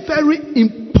very, very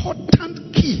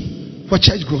important key for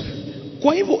church growth.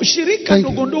 Kwa hivyo shirika Thank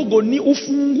you. ndogo ndogo ni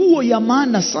ufunguo ya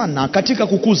maana sana katika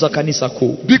kukuza kanisa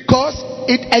kuu. Because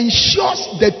it ensures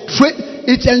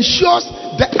it ensures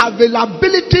the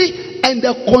availability and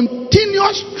the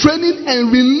continuous training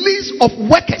and release of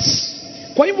workers.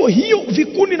 Kwa hivyo hiyo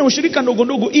vikundi na ushirika ndogo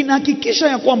ndogo inahakikisha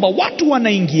ya kwamba watu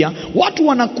wanaingia, watu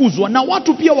wanakuzwa, na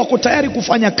watu pia wako tayari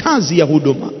kufanya kazi ya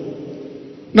huduma.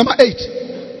 Number 8.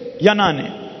 Ya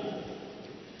 8.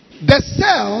 The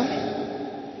cell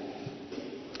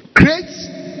creates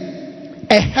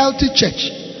a healthy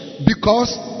church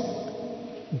because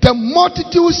the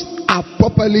multitudes are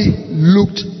properly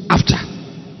looked after.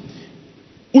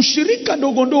 Ushirika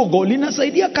ndogo ndogo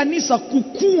linasaidia kanisa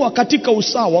kukua katika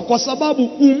usawa kwa sababu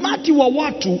umati wa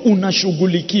watu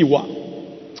unashughulikiwa.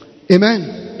 Amen.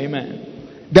 Amen.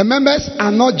 The members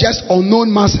are not just unknown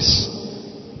masses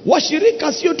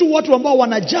Washirika sio tu watu ambao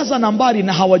wanajaza nambari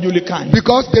na hawajulikani,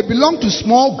 because they belong to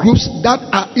small groups that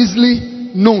are easily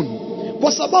known.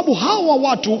 kwa sababu hawa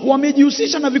watu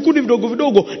wamejihusisha na vikundi vidogo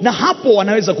vidogo, na hapo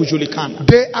wanaweza kujulikana.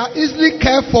 They are easily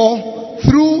cared for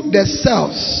through the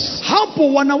cells.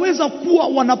 Hapo wanaweza kuwa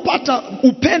wanapata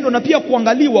upendo na pia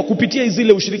kuangaliwa kupitia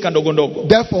zile ushirika ndogo ndogo.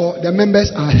 Therefore, the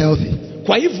members are healthy.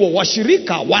 Kwa hivyo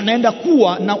washirika wanaenda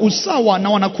kuwa na usawa na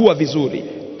wanakuwa vizuri.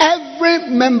 Every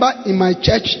member in my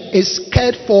church is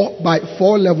cared for by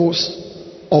 4 levels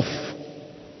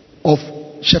of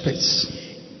shepherds.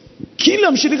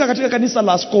 Kila mshirika katika kanisa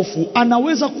la askofu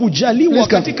anaweza kujaliwa Please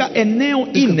come. katika eneo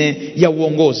 4 ya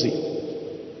uongozi.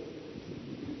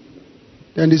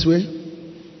 Then this way.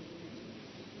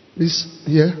 This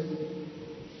here.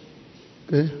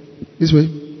 Okay. This way.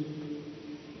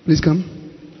 Please come.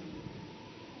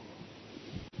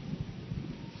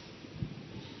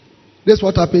 That's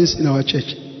what happens in our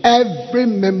church. Every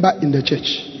member in the church.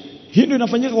 Hii ndio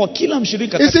inafanyika kwa kila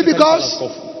mshirika You see, katika kanisa la because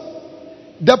askofu.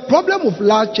 the problem of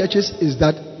large churches is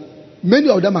that many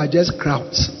of them are just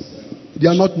crowds. They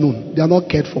are not known. They are not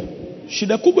cared for.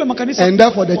 Shida kubwa ya makanisa, And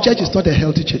therefore the church is not a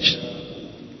healthy church.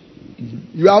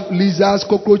 You have lizards,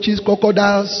 cockroaches,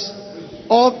 crocodiles,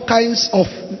 all kinds of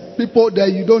people that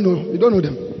you don't know. You don't know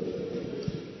them.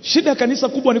 shida ya kanisa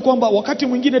kubwa ni kwamba wakati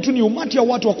mwingine tu ni umati ya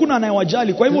watu, hakuna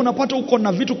anayewajali. Kwa hivyo unapata uko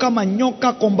na vitu kama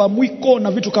nyoka, komba mwiko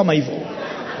na vitu kama hivyo.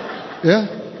 Yeah.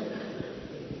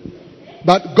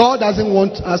 But God doesn't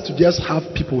want us to just have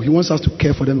people. He wants us to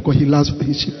care for them because He loves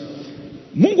His sheep.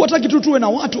 Mungu hataki tu tuwe na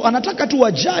watu, anataka tu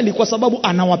wajali kwa sababu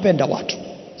anawapenda watu.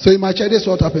 So in my church, this is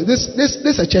what happens. This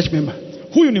is a church member.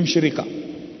 Huyu ni mshirika.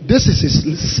 This is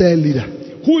his cell leader.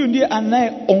 Huyu ndiye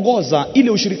anayeongoza ile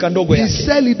ushirika ndogo His yake.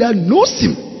 cell leader knows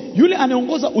him. Yule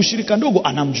anayeongoza ushirika ndogo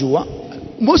anamjua.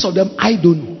 Most of them, I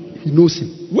don't know. He knows him.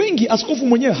 Wengi askofu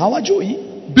mwenyewe hawajui,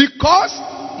 Because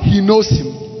he knows him.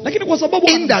 lakini kwa sababu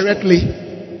Indirectly,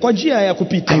 kwa njia ya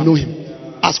kupita, I know him.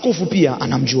 askofu pia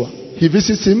anamjua. He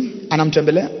visits him,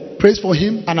 Anamtembelea, prays for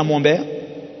him. anamwombea.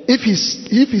 If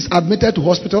he's admitted to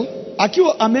hospital,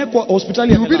 Akiwa amewekwa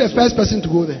hospitali, he will be the amelazwa, first person to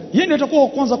go there. yeye ndiye atakuwa wa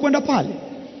kwanza kwenda pale.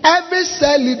 Every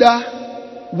cell leader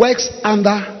works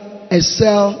under a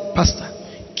cell pastor.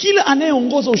 Kila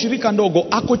anayeongoza ushirika ndogo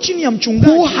ako chini ya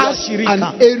mchungaji who wa has an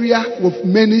shirika area with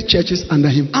many churches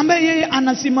under him. ambaye yeye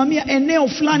anasimamia eneo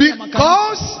fulani ya makanisa.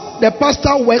 Because the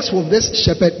pastor works with this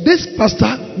shepherd, this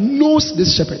pastor knows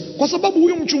this shepherd. Kwa sababu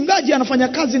huyu mchungaji anafanya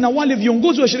kazi na wale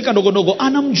viongozi wa shirika ndogo ndogo,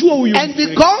 anamjua huyu. And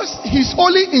because he's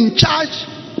only in charge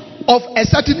of a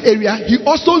certain area, he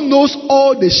also knows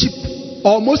all the sheep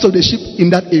or most of the sheep in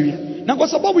that area. Na kwa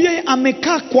sababu yeye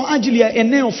amekaa kwa ajili ya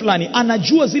eneo fulani,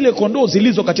 anajua zile kondoo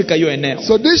zilizo katika hiyo eneo.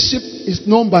 So this sheep is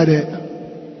known by the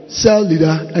cell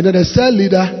leader, and then the cell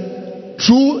leader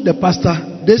through the pastor,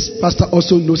 this pastor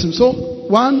also knows him. So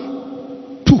 1,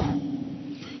 2.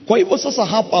 Kwa hivyo sasa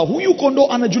hapa huyu kondoo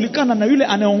anajulikana na yule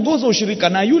anayeongoza ushirika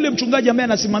na yule mchungaji ambaye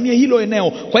anasimamia hilo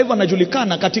eneo. Kwa hivyo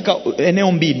anajulikana katika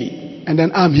eneo mbili. And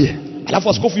then I'm here. Alafu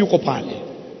askofu yuko pale.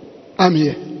 I'm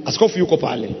here. Askofu yuko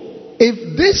pale. If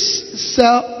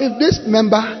this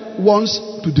member wants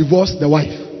to divorce the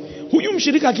wife, Huyu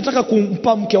mshirika akitaka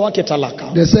kumpa mke wake talaka,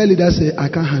 the cell leader say, I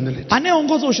can't handle it.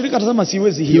 anayeongoza ushirika atasema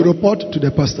siwezi He hiyo. report to the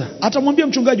pastor, Atamwambia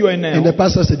mchungaji wa and the eneo.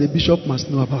 pastor said the bishop must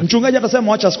know about it. Mchungaji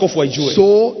atasema wacha askofu ajue.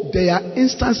 So there are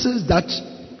instances that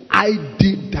I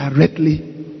deal directly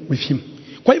with him.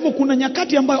 Kwa hivyo kuna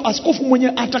nyakati ambayo askofu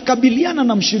mwenyewe atakabiliana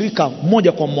na mshirika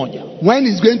moja kwa moja. When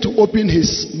he's going to open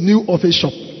his new office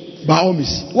shop, by all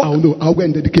means, I'll know. I'll go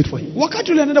and dedicate for him.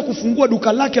 Wakati ule anaenda kufungua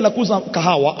duka lake la kuuza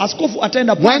kahawa, askofu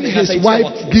ataenda When pale na his ataitia wife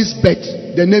wakfu. gives birth,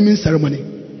 the naming ceremony,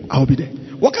 I'll be there.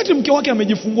 Wakati mke wake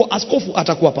amejifungua, askofu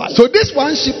atakuwa pale. So this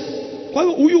one sheep Kwa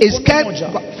hiyo huyu is kondoo kept moja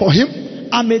for him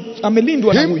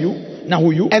amelindwa na Him huyu na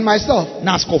huyu and myself.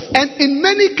 na askofu. And in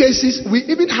many cases, we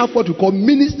even have what we call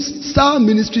star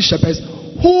ministry shepherds,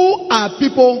 who are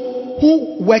people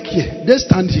who work here. They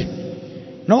stand here.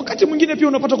 Na wakati mwingine pia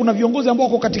unapata kuna viongozi ambao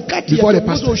wako katikati ya Before the viongozi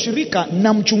pastor. wa ushirika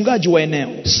na mchungaji wa eneo.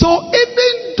 So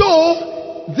even though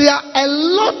there are a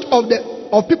lot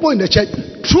of people in the church,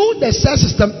 through the cell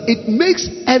system, it makes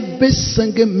every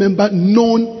single member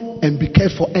known and be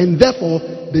cared for, and therefore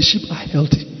the sheep are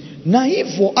healthy. Na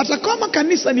hivyo hata kama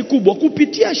kanisa ni kubwa,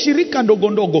 kupitia shirika ndogo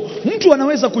ndogo mtu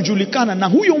anaweza kujulikana na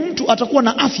huyo mtu atakuwa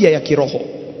na afya ya kiroho.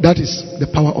 That is the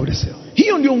power of the cell.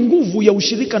 Hiyo ndio nguvu ya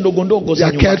ushirika ndogo ndogo They za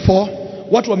are cared nyumbani. for,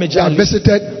 Watu they are wamejali,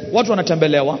 visited, watu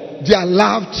wanatembelewa, they are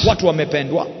loved. watu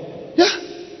wamependwa. Yeah.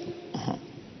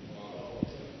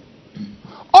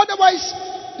 Otherwise,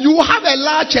 you have a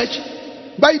large church,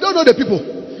 but you don't know the people.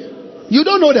 You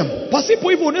don't know them. Pasipo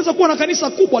hivyo unaweza kuwa na kanisa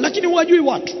kubwa lakini huwajui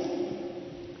watu.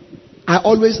 I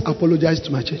always apologize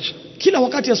to my church. Kila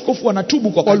wakati askofu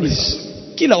anatubu kwa kanisa. Always.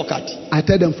 Kila wakati I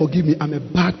tell them, forgive me, I'm a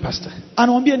bad pastor.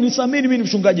 anawaambia nisameni, mimi ni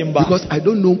mchungaji mbaya. Because I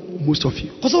don't know most of you.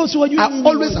 Kwa sababu siwajui I nyinyi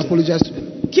always wote. apologize to them.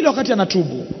 Kila wakati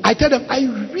anatubu. I tell them, I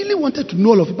really wanted to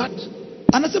know all of you, but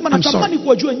Anasema I'm natamani sorry.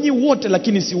 kuwajua nyinyi wote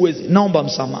lakini siwezi. Naomba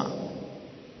msamaha.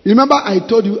 remember I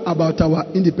told you about our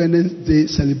Independence Day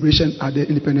celebration at the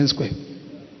Independence Square.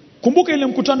 Kumbuka ile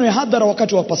mkutano ya hadhara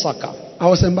wakati wa Pasaka. I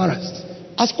was embarrassed.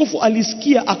 Askofu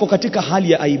alisikia ako katika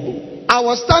hali ya aibu. I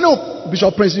was standing with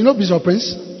Bishop Prince. You know Bishop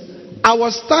Prince? I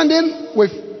was standing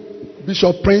with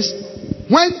Bishop Prince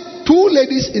when two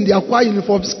ladies in their choir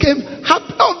uniforms came.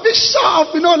 Happy, oh,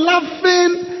 Bishop,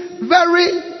 laughing.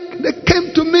 They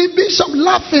came to me, Bishop,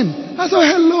 laughing. I said,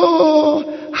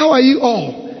 hello, how are you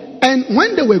all? And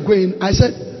when they were going, I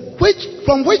said,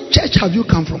 from which church have you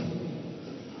come from?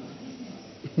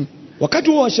 Wakati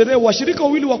wa sherehe washirika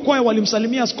wawili wa kwaya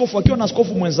walimsalimia askofu akiwa na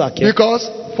askofu mwenzake. Because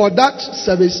for that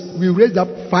service we raised up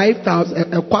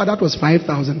 5,000, a choir that was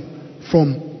 5,000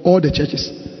 from all the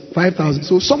churches. 5,000.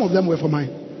 So some of them were from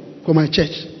my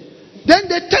church. Then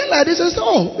they turned like this and said,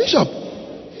 oh, Bishop,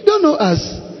 you don't know us.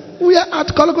 We are at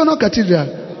Kolokono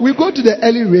Cathedral. We go to the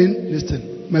early rain.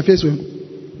 Listen, my face went.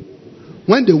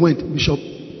 When they went, Bishop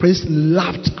Prince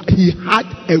laughed. He had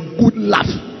a good laugh.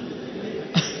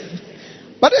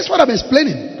 But that's what I'm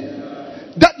explaining.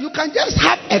 That you can just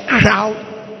have a crowd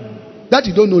that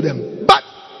you don't know them. But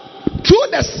through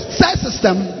the cell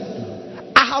system,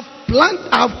 I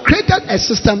have created a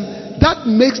system that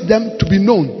makes them to be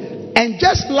known. And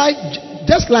just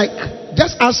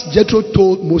as Jethro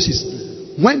told Moses,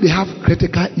 when they have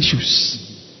critical issues,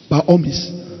 by all means,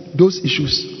 those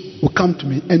issues will come to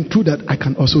me, and through that I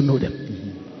can also know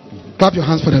them. Clap your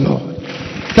hands for the Lord.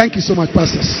 Thank you so much,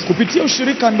 pastors. Kupitia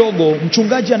ushirika ndogo,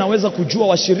 mchungaji anaweza kujua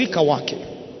washirika wake.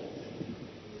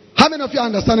 How many of you are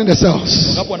understanding the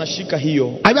cells? Hapo anashika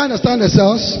hiyo Have you understand the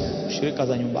cells? ushirika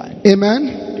za nyumbani. Amen.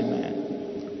 Amen.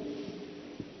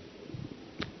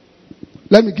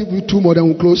 Let me give you two more, then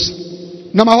we'll close.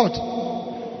 Number what?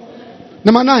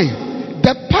 Number 9.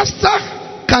 The pastor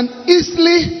can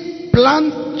easily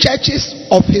plant churches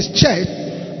of his church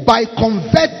by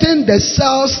converting the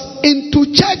cells into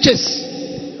churches.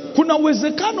 Kuna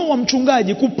uwezekano wa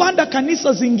mchungaji kupanda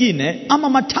kanisa zingine ama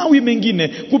matawi mengine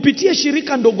kupitia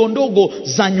shirika ndogo ndogo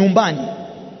za nyumbani.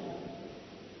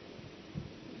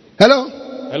 Hello?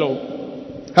 Hello.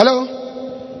 Hello?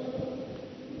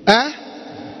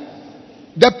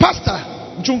 The pastor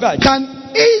Mchungaji can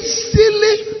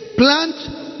easily plant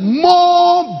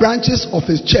more branches of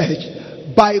his church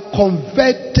by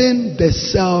converting the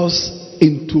cells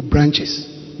into branches.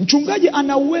 Mchungaji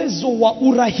ana uwezo wa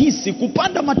urahisi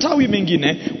kupanda matawi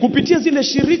mengine kupitia zile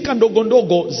shirika ndogo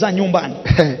ndogo za nyumbani.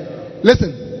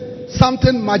 Listen,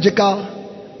 something magical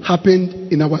happened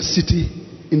in our city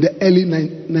in the early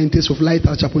 90s of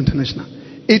Lighthouse Chapel International.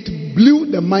 It blew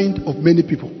the mind of many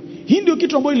people. Hii ndio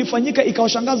kitu ambayo ilifanyika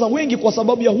ikawashangaza wengi kwa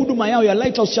sababu ya huduma yao ya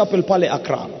Lighthouse Chapel pale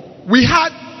Accra. We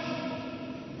had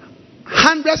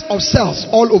hundreds of cells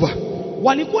all over.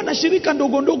 Walikuwa na shirika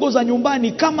ndogo ndogo za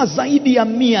nyumbani kama zaidi ya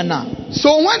 100 na.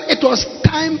 So when it was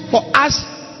time for us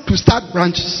to start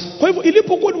branches, Kwa hivyo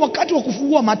ilipokuwa ni wakati wa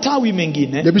kufungua matawi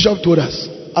mengine, the bishop told us,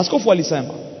 askofu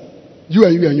alisema, you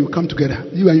and you come together.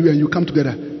 You and you come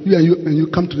together. You and you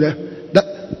come together. That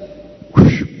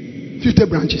 50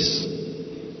 branches.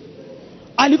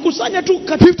 alikusanya tu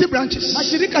 50 branches.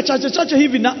 mashirika chache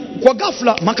hivi na kwa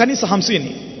ghafla makanisa 50.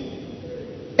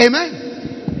 Amen.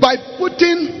 By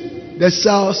putting the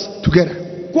cells together.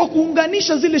 Kwa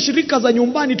kuunganisha zile shirika za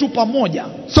nyumbani tu pamoja.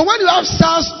 So when you have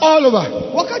cells all over,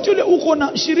 Wakati ule uko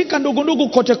na shirika ndogo ndogo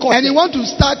kote kote, and you want to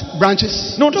start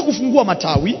branches, na unataka kufungua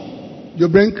matawi, you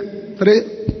bring 3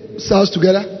 cells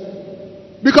together.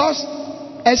 Because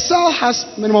a cell has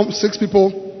minimum 6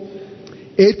 people,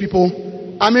 8 people.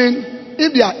 I mean,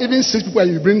 if there are even 6 people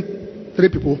and you bring 3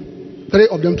 people, 3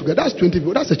 of them together, that's 20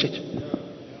 people. That's a church.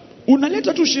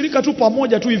 unaleta tu shirika tu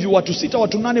pamoja tu hivi, watu 6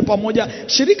 watu 8 pamoja,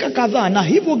 shirika kadhaa, na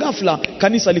hivyo ghafla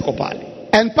kanisa liko pale.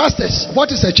 And pastors,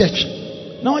 what is a church?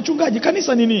 Na wachungaji,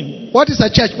 kanisa ni nini? What is a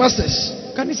church, pastors?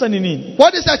 Kanisa ni nini?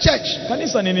 What is a church?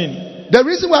 Kanisa ni nini? The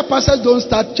reason why pastors don't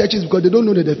start churches is because they don't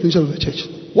know the definition of the church.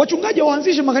 Wachungaji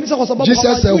waanzishe makanisa kwa sababu Jesus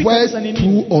said, hawajui where kanisa ni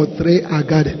nini. 2 or 3 are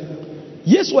gathered.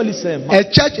 Yesu alisema, A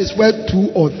church is where 2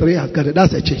 or 3 are gathered.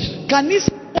 That's a church.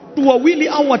 kanisa watu 2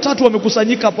 au 3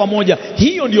 wamekusanyika pamoja,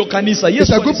 hiyo ndio kanisa. It's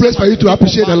Yesu a good place for you to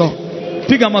appreciate the Lord.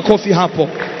 Piga makofi hapo.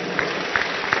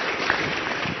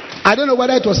 I don't know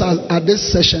whether it was at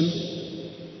this session,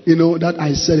 that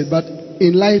I said it, but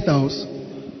in Lighthouse,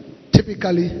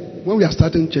 typically, when we are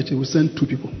starting church, we send 2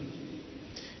 people.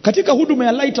 Katika huduma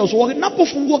ya Lighthouse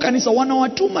wanapofungua kanisa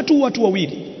wanawatuma tu watu 2.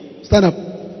 Stand up.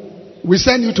 We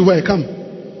send you to where? Come.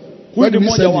 Huyu Where ni do we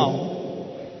mmoja send you? wao.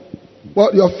 Well,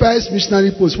 your first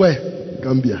missionary post where?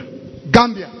 Gambia.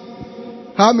 Gambia.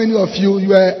 How many of you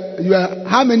were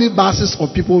how many buses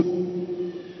of people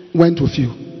went with you?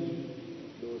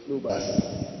 There was no bus.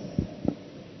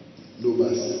 No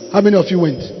bus. How many of you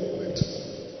went?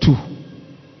 2.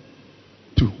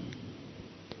 2.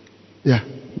 Yeah.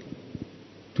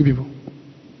 2 people.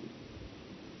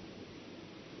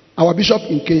 Our bishop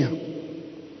in Kenya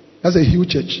has a huge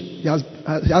church. He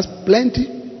has plenty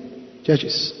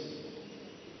churches.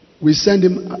 We send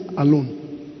him alone.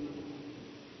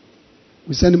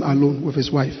 We sent him alone with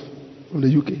his wife from the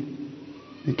UK.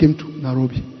 He came to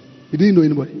Nairobi. He didn't know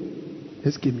anybody.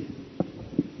 Just came here.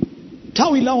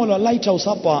 Tawi lao la Lighthouse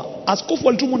hapa, askofu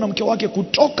alitumwa na mke wake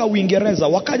kutoka Uingereza,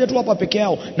 wakaja tu hapa peke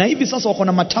yao, na hivi sasa wako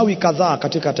na matawi kadhaa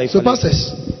katika taifa. So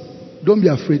pastors, don't be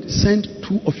afraid. Send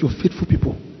 2 of your faithful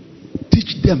people.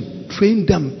 Teach them, train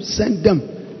them, send them.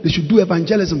 They should do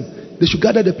evangelism. They should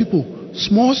gather the people.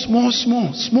 Small.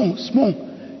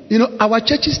 Our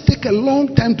churches take a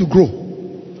long time to grow.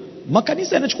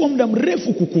 Makanisa yanachukua muda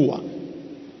mrefu kukua.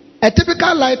 A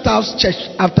typical Lighthouse church,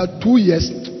 after 2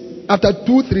 years, after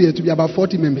 2-3 years, to be about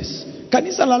 40 members.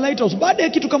 Kanisa la Lighthouse baada ya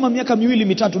kitu kama miaka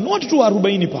 2-3 ni watu tu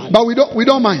 40 pale. But we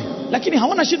don't mind. Lakini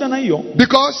hawana shida na hiyo,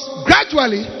 Because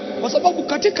gradually, kwa sababu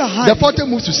katika the hali 40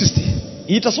 moves to 60,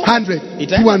 itasonga 100,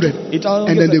 itaenda- 200,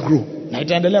 and then they grow. na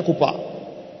itaendelea kupaa.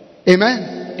 Amen.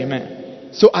 Amen.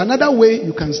 So another way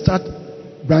you can start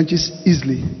branches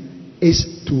easily is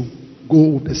to go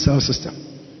with the cell system.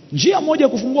 Njia moja ya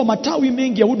kufungua matawi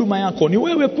mengi ya huduma yako ni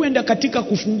wewe kwenda katika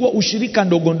kufungua ushirika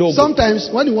ndogo ndogo. Sometimes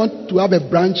when you want to have a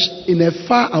branch in a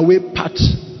far away part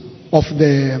of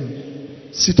the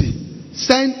city,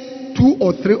 send 2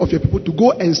 or 3 of your people to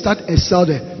go and start a cell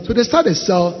there. So they start a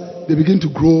cell, they begin to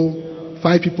grow,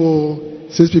 5 people,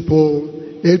 6 people,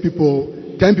 8 people,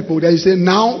 10 people. Then you say,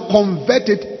 now convert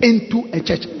it into a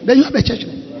church. Then you have a church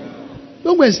there.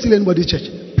 Don't go and steal anybody's church.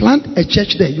 Plant a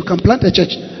church there. You can plant a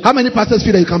church. How many pastors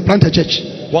feel that you can plant a church?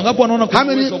 Wangapi wanaona How kuna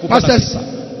many uwezo wa kupata pastors?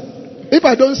 kanisa? If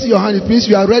I don't see your hand, it means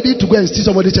you are ready to go and see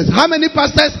somebody's church. How many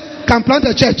pastors can plant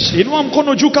a church? Inua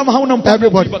mkono juu kama hauna mpango wa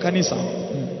Everybody. kuiba kanisa.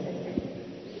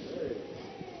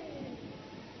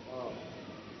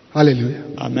 Hallelujah.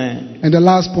 Amen. And the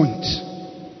last point,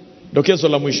 Dokezo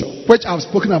la mwisho which I've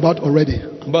spoken about already.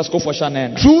 ambayo askofu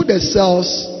ashanena. Through the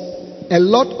cells, a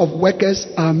lot of workers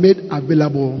are made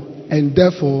available, and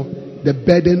therefore the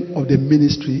burden of the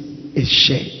ministry is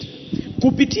shared.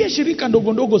 Kupitia shirika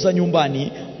ndogo ndogo za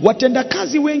nyumbani,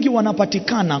 watendakazi wengi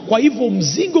wanapatikana, kwa hivyo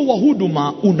mzigo wa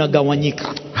huduma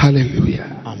unagawanyika. Hallelujah.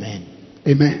 Amen.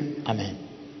 Amen. Amen.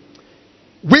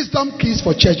 Wisdom keys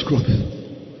for church growth.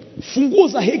 Funguo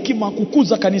za hekima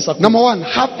kukuza kanisa. Number 1,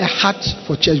 have a heart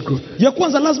for church growth. Ya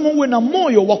kwanza, lazima uwe na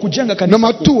moyo wa kujenga kanisa.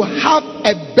 Number 2, have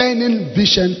a burning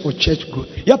vision for church growth.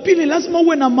 Ya pili, lazima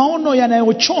uwe na maono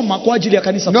yanayochoma kwa ajili ya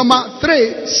kanisa. Number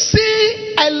 3,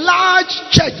 see a large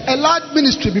church, a large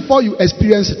ministry before you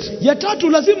experience it. Ya tatu,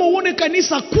 lazima uone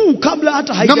kanisa kuu kabla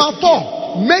hata Number haijafikia.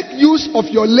 4, make use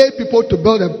of your lay people to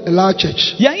build a large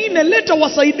church. Ya nne, leta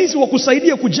wasaidizi wa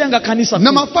kusaidia kujenga kanisa kuu.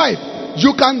 Number 5,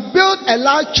 you can build a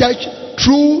large church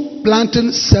through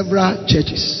planting several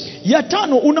churches. Ya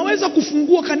tano, unaweza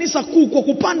kufungua kanisa kuu kwa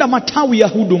kupanda matawi ya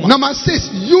huduma. Number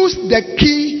 6, use the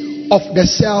key of the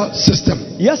cell system.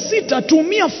 Ya sita,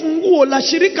 tumia funguo la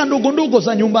shirika ndogo ndogo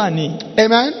za nyumbani.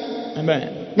 Amen. Amen.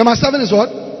 Number 7 is what?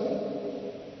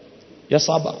 Ya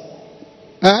saba,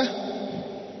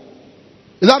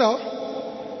 Is that all?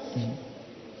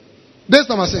 This is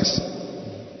number 6.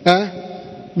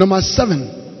 Number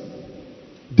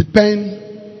 7, depend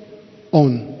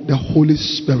on the Holy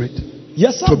Spirit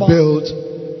ya to saba, build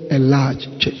a large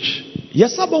church. ya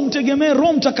saba, umtegemee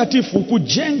Roho Mtakatifu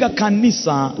kujenga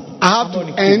kanisa. I have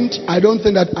to end. I don't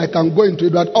think that I can go into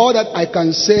it, but all that I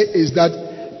can say is that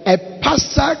a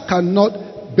pastor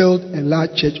cannot build a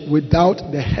large church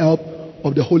without the help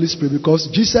of the Holy Spirit, because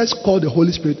Jesus called the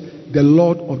Holy Spirit the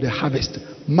Lord of the harvest.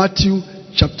 Matthew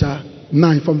chapter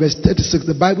 9 from verse 36,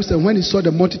 the Bible says, when he saw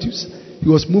the multitudes, he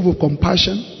was moved with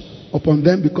compassion upon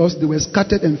them, because they were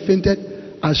scattered and fainted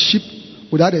as sheep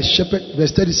without a shepherd.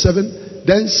 Verse 37,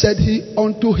 then said he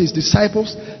unto his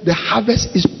disciples, the harvest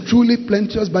is truly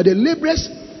plenteous, but the laborers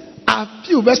are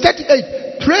few. Verse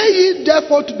 38, pray ye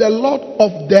therefore to the Lord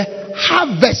of the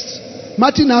harvest.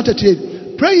 Matthew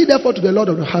 9:38, pray ye therefore to the Lord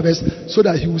of the harvest, so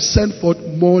that he will send forth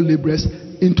more laborers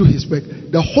into his work.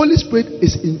 The Holy Spirit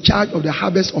is in charge of the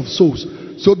harvest of souls.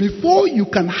 So before you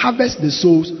can harvest the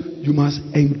souls, you must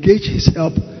engage his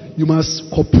help. You must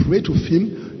cooperate with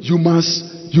him. You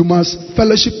must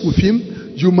fellowship with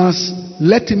him. You must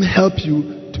let him help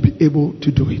you to be able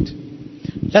to do it.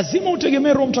 Lazima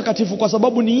utegemee Roho Mtakatifu, kwa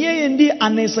sababu ni yeye ndiye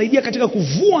anayesaidia katika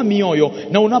kuvua mioyo,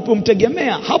 na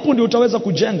unapomtegemea hapo ndio utaweza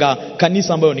kujenga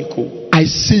kanisa ambayo ni kuu. I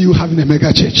see you having a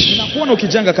mega church. Unakuona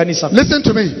ukijenga kanisa kuu. Listen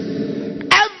to me.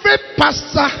 Every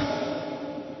pastor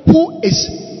who is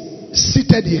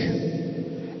seated here,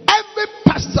 every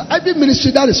pastor, every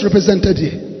ministry that is represented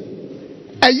here,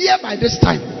 a year by this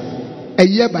time,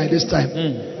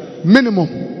 minimum,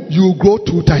 you will grow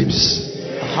 2 times.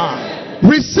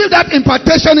 Receive that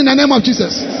impartation in the name of Jesus.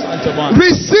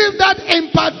 Receive that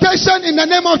impartation in the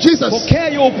name of Jesus. Pokea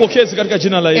hiyo upokezi katika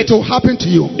jina la It Yesu. will happen to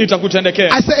you.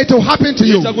 Itakutendekea. I say it will happen to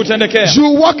you. Itakutendekea.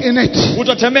 You walk in it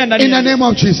Utatembea ndani in the yake. name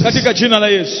of Jesus. Katika jina la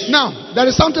Yesu. Now, there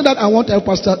is something that I want our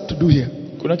pastor to do here.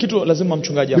 Kuna kitu lazima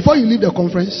mchungaji hapa. Before you leave the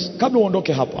conference, Kabla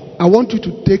uondoke hapa, I want you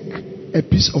to take a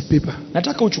piece of paper.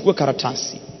 nataka uchukue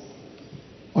karatasi.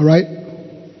 All right?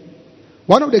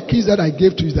 One of the keys that I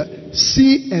gave to you is that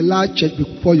see a large church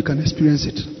before you can experience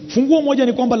it. Funguo moja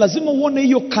ni kwamba lazima uone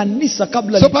hiyo kanisa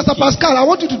kabla. So, Pastor Pascal, I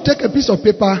want you to take a piece of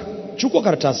paper Chukua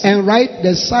karatasi. and write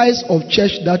the size of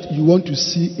church that you want to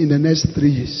see in the next 3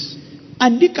 years.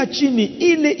 Andika chini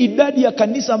ile idadi ya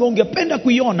kanisa ambayo ungependa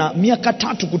kuiona miaka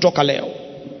 3 kutoka leo.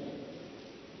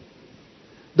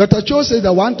 Dr. Cho says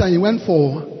that one time he went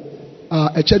for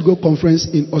a church growth conference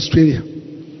in Australia.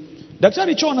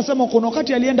 Daktari Cho anasema kuna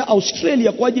wakati alienda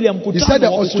Australia kwa ajili ya He mkutano said the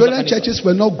wa kukuza Australian kanisa. churches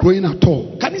were not growing at all.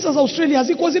 Kanisa za Australia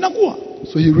hazikuwa zinakuwa.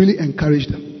 So he really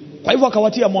encouraged them. Kwa hivyo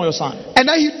akawatia moyo sana. And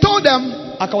then he told them,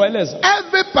 Akawaeleza,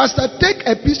 every pastor take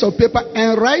a piece of paper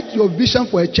and write your vision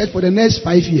for a church for the next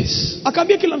 5 years.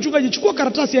 akaambia kila mchungaji, chukua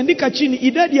karatasi, andika chini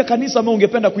idadi ya kanisa ambayo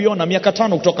ungependa kuiona miaka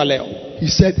 5 kutoka leo. He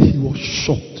said he was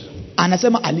shocked.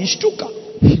 Anasema alishtuka.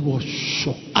 He was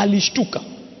shocked Alishtuka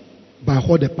by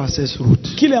what the pastors wrote.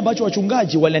 kile ambacho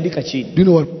wachungaji waliandika chini. Do you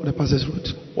know what the pastors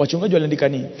wrote? Wachungaji waliandika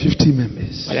nini? 50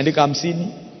 members, Waliandika 50,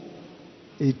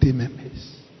 80 members,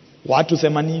 watu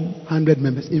 80, 100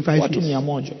 members in 5 watu years.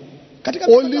 100. Katika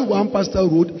Only one pastor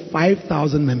wrote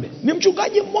 5,000 members. ni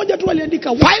mchungaji mmoja tu aliandika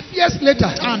 5 years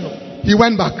later, 5. he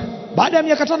went back. Baada ya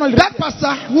miaka 5 That alirejea.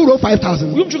 pastor who wrote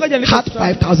 5,000 Huyu mchungaji had alikuwa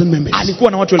 5,000 members.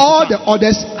 alikuwa na watu All 5,000. the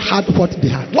others had what they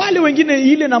had. Wale wengine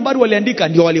ile nambari waliandika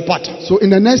ndio walipata. So in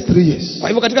the next 3 years, Kwa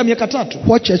hivyo katika miaka 3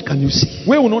 what church can you see?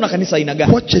 wewe unaona kanisa aina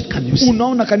gani? What church can you see?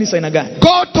 Unaona kanisa aina gani?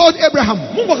 God told Abraham,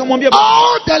 Mungu akamwambia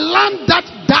all the land that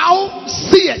thou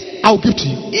seest, I'll give to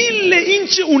you. ile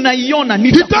nchi unaiona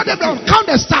He told nitakupa. Abraham, count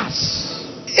the stars.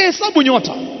 Hesabu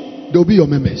nyota. They'll be your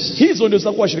members. Hizo ndio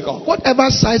zitakuwa washirika wako.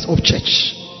 Whatever size of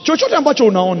church, Chochote ambacho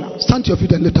unaona, stand to your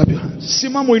feet and lift up your hands.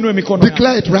 simama uinue mikono yako.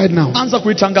 Declare it right now. Anza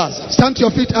kuitangaza. Stand to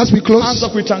your feet as we close. Anza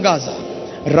kuitangaza.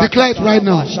 Declare it right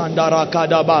now.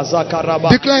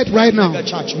 Declare it right now.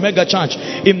 Mega church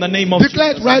in the name of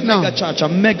Declare it Jesus. right now.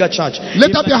 Mega church. Lift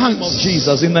In up the your name hands. of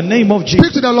Jesus, in the name of Speak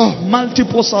Jesus. to the Lord.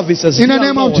 Multiple services. In the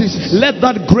Dear name of Lord, Jesus. let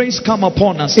that grace come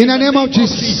upon us. In the name of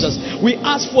Jesus. We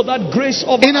ask for that grace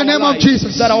over In the our name of lives,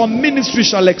 Jesus. that our ministry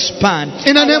shall expand.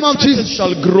 In the name Our of churches Jesus.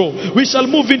 shall grow. We shall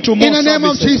move into more In the name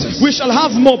of services. Jesus. We shall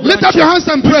have more Lift up branches. your hands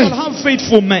and We pray. shall have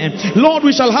faithful men. Lord,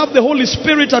 we shall have the Holy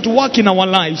Spirit at work in our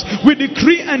lives. We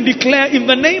decree and declare in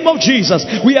the name of Jesus,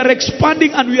 we are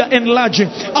expanding and we are enlarging.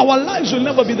 Our lives will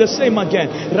never be the same again.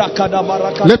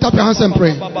 Lift up your hands and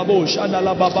pray.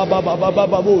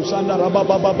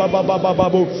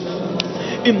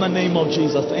 In the name of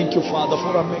Jesus, thank you, Father,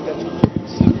 for a mega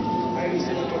church.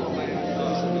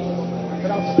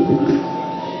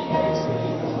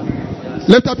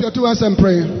 Lift up your 2 hands and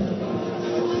pray.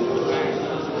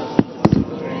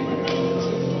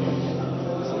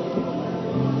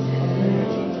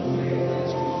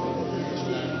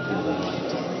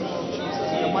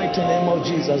 In the mighty name of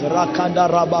Jesus. Rakanda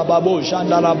rabababo,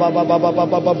 shanda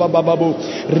rababababababababo,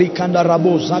 rikanda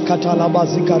rabo, zakata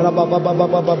labazika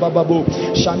rabababababababo,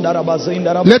 shanda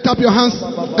rabazinda rabababababo, Lift up your hands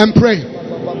and pray.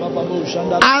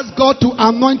 shanda Ask God to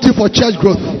anoint you for church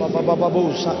growth.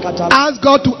 rabababababo, sakata Ask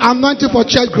God to anoint you for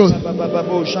church growth.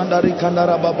 rababababo, shanda rikanda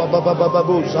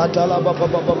rababababababo, zata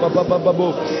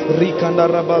lababababababo, rikanda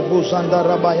rababu, shanda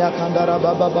rabaya kanda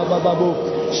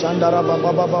rabababababo. Shandara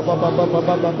baba baba baba baba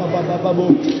baba baba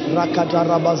rakata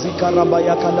rabazika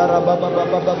rabaya kandara baba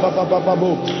baba baba baba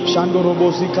shandoro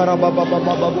bozika rababa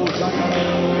baba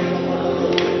baba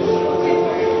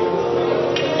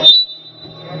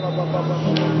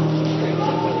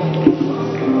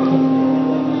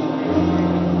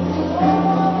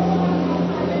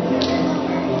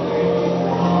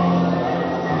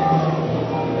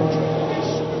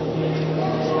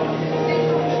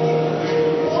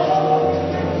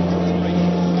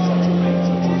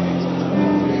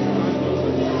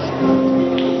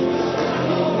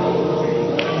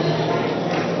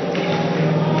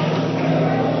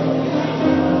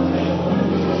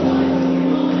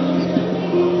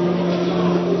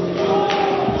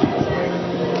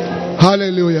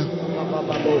Hallelujah.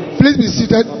 Please be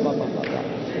seated.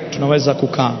 tunaweza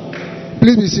kukaa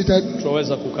Please be seated.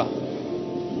 tunaweza kukaa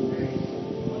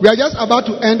We are just about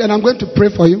to end and I'm going to pray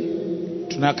for you.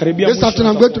 tunakaribia This mwisho.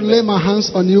 afternoon I'm going to lay my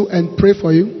hands on you and pray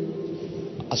for you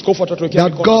Askofu atatuwekea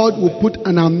that mikono God will put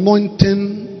an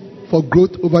anointing for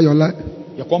growth over your life.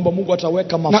 ya kwamba Mungu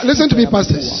ataweka Now mafuta. listen to me, ya mvua.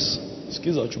 pastors.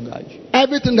 Sikiza wachungaji.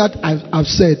 Everything that I've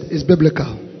said is biblical.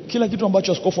 Kila kitu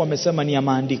ambacho askofu amesema ni ya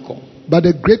maandiko. But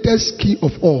the greatest key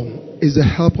of all is the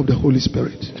help of the Holy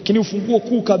Spirit. Lakini ufunguo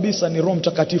kuu kabisa ni Roho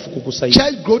Mtakatifu kukusaidia.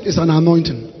 Church growth is an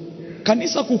anointing.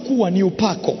 Kanisa kukua ni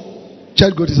upako.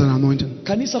 Church growth is an anointing.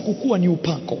 Kanisa kukua ni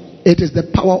upako. It is the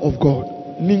power of God.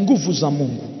 Ni nguvu za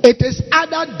Mungu. It is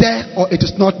either there or it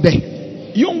is not there.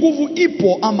 Hiyo nguvu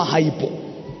ipo ama haipo.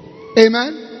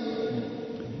 Amen.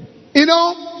 You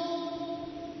know,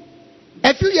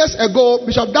 a few years ago,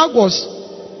 Bishop Doug was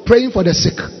praying for the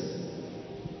sick.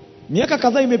 Miaka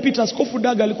kadhaa imepita, Askofu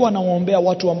Daga alikuwa anawaombea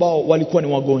watu ambao walikuwa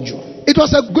ni wagonjwa. It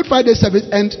was a Good Friday service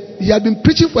and he had been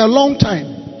preaching for a long time.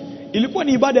 Ilikuwa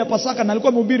ni ibada ya Pasaka na alikuwa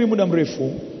amehubiri muda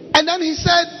mrefu. And then he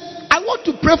said, I want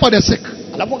to pray for the sick.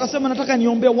 Alafu akasema nataka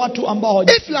niombee watu ambao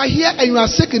hawaja. If you are here and you are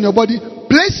sick in your body,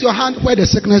 place your hand where the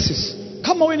sickness is.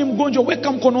 Kama wewe ni mgonjwa,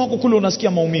 weka mkono wako kule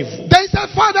unasikia maumivu. Then he said,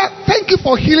 Father, thank you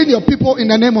for healing your people in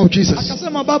the name of Jesus.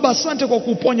 Akasema Baba, asante kwa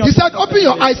kuponya. He said, open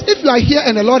your eyes. If you are here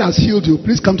and the Lord has healed you,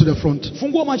 please come to the front.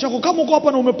 Fungua macho yako kama uko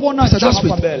hapa na umepona, I said, njoo that's hapa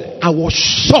sweet. mbele. I was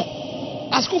shocked.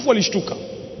 Askofu alishtuka.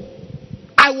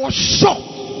 I was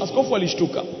shocked Askofu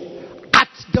alishtuka at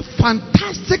the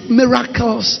fantastic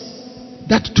miracles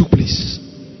that took place.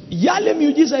 yale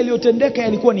miujiza iliyotendeka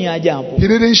yalikuwa ni ya ajabu. He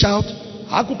didn't shout.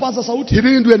 Hakupaza sauti. He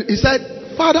didn't do it. He said,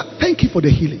 Father, thank you for the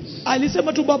healings.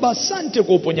 Alisema tu Baba, asante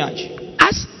kwa uponyaji.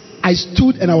 As I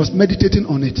stood and I was meditating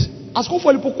on it, Askofu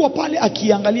alipokuwa pale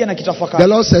akiangalia na the kitafakari,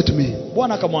 Lord said to me,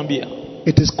 Bwana akamwambia,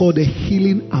 it is called the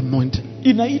healing anointing.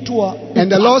 inaitwa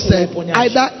And the Lord upako wa said, uponyaji.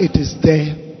 either it is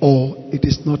there or it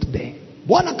is not there.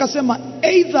 Bwana akasema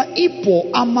either ipo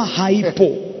ama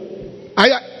haipo.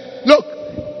 Look,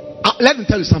 let me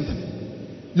tell you something.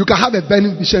 You can have a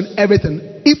burning vision, everything.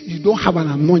 If you don't have an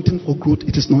anointing for growth,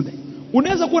 it is not there.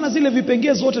 Unaweza kuwa na zile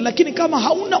vipengee zote, lakini kama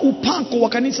hauna upako wa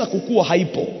kanisa kukua,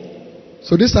 haipo.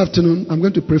 So this afternoon, I'm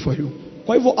going to pray for you.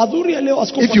 Kwa hivyo adhuri ya leo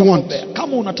askofu If you want. anakuombea.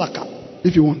 Kama unataka.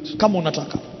 If you want. Kama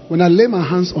unataka. When I lay my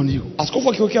hands on you, Askofu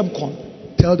akiwekea mkono,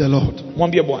 tell the Lord,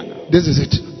 mwambie Bwana, this is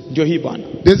it. ndio hii Bwana.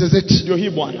 This is it. Ndio hii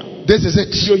Bwana. This is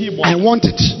it. Ndio hii Bwana. I want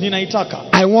it. Ninaitaka.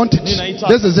 I want it.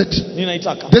 Ninaitaka. This is it.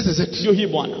 Ninaitaka. This is it. Ndio hii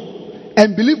Bwana.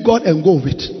 And believe God and go with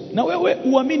it. Na wewe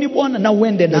uamini Bwana na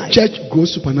uende The naye. church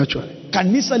grows supernaturally.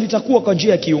 Kanisa litakuwa kwa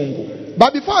njia ya kiungu.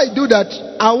 But before I do that,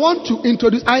 I want to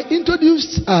introduce. I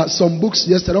introduced some books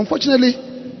yesterday. Unfortunately,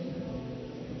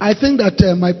 I think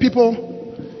that my people,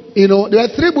 there are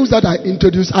 3 books that I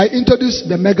introduced. I introduced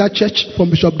the Mega Church from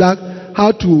Bishop Dag,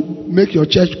 how to make your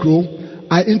church grow.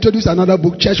 I introduced another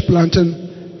book, Church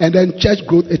Planting, and then Church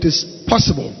Growth. It is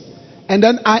possible. And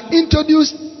then I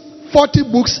introduced 40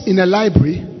 books in a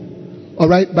library, all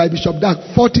right, by Bishop Dag.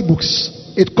 40 books.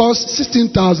 It costs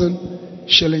 16,000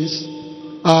 shillings.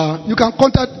 You can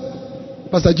contact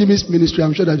Pastor Jimmy's ministry.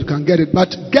 I'm sure that you can get it.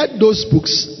 But get those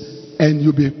books and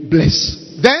you'll be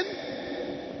blessed. Then,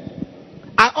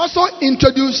 I also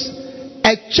introduced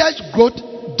a church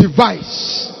growth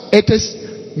device. It is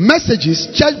messages,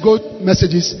 church growth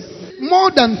messages.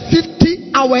 More than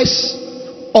 50 hours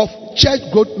of church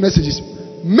growth messages.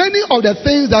 Many of the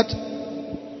things that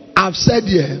I've said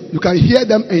here, you can hear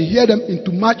them and hear them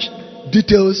into much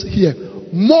details here.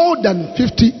 More than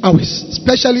 50 hours,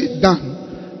 especially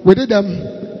done. We did them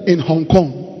in Hong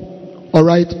Kong. All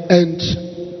right, and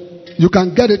you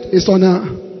can get it. It's on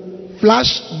a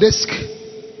flash disk.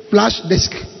 Flash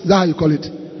disk. Is that how you call it?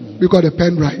 We call it a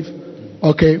pen drive.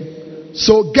 Okay,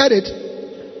 so get it.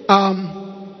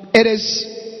 It is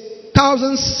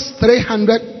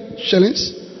 1,300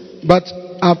 shillings, but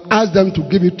I've asked them to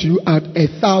give it to you at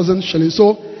 1,000 shillings.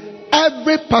 So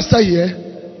every pastor here,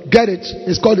 get it.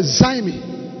 It's called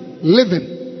Zyme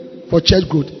Living for Church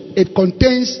Growth. It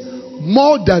contains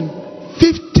more than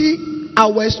 50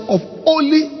 hours of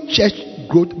only church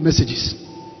growth messages.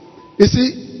 You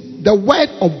see, the word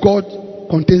of God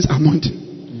contains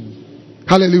anointing.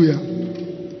 Hallelujah.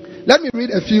 Let me read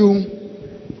a few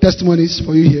testimonies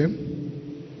for you here.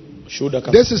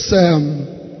 This is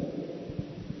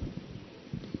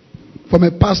from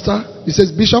a pastor. He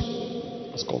says, Bishop,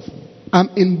 I'm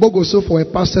in Bogoso for a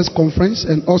pastor's conference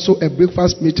and also a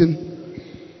breakfast meeting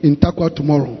in Takwa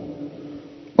tomorrow.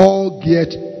 All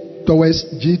geared towards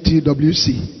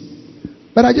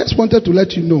GTWC. But I just wanted to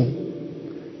let you know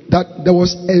that there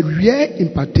was a rare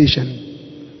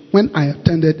impartation when I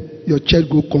attended your church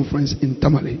group conference in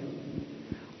Tamale.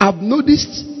 I've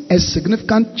noticed a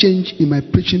significant change in my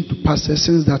preaching to pastors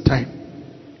since that time.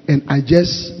 And I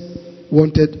just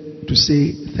wanted to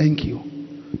say thank you.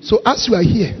 So as you are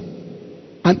here,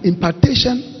 an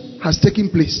impartation has taken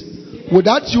place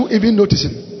without you even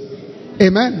noticing.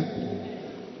 Amen.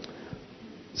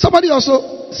 Somebody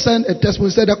also sent a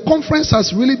testimony, said the conference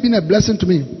has really been a blessing to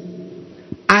me.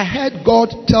 I heard God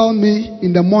tell me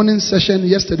in the morning session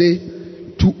yesterday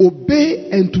to obey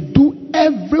and to do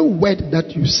every word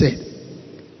that you said.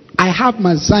 I have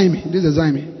my Zyme. This is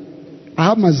Zyme. I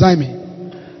have my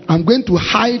Zyme. I'm going to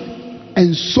hide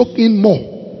and soak in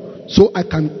more so I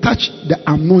can catch the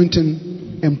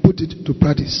anointing and put it to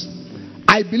practice.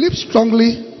 I believe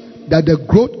strongly that the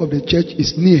growth of the church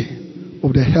is near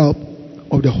of the help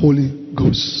of the Holy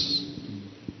Ghost.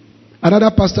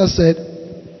 Another pastor said,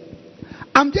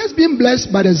 I'm just being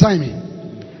blessed by the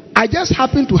Zyme. I just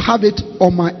happened to have it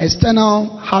on my external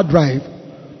hard drive.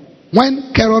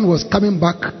 When Karen was coming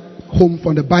back home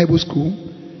from the Bible school,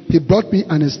 he brought me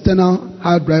an external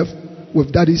hard drive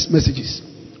with daddy's messages.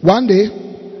 One day,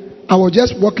 I was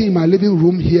just walking in my living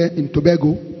room here in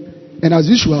Tobago, and as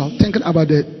usual, thinking about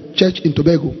the church in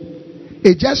Tobago.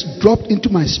 It just dropped into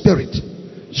my spirit.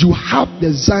 You have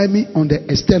the Zyme on the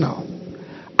external.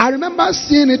 I remember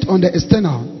seeing it on the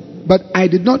external, but I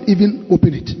did not even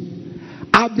open it.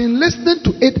 I've been listening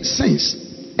to it since,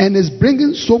 and it's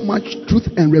bringing so much truth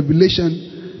and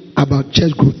revelation about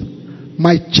church growth.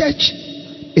 My church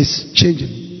is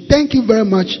changing. Thank you very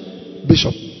much,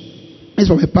 Bishop. It's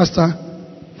from a pastor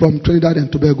from Trinidad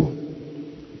and Tobago.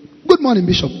 Good morning,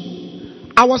 Bishop.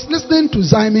 I was listening to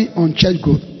Zyme on church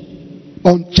growth.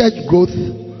 On church growth,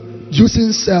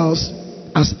 using cells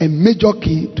as a major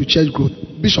key to church growth.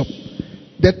 Bishop,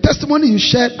 the testimony you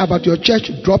shared about your church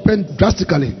dropping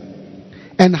drastically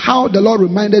and how the Lord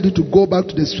reminded you to go back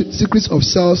to the secrets of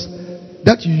cells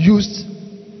that you used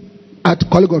at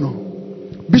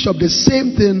Polygonal. Bishop, the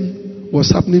same thing was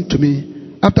happening to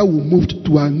me after we moved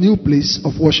to our new place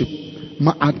of worship.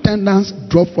 My attendance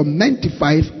dropped from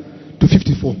 95 to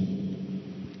 54.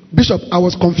 Bishop, I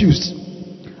was confused.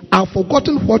 I've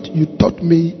forgotten what you taught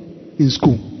me in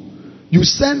school. You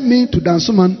sent me to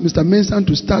Dansuman, Mr. Mason,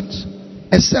 to start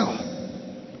a cell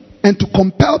and to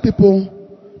compel people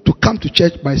to come to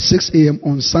church by 6 a.m.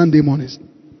 on Sunday mornings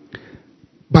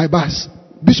by bus.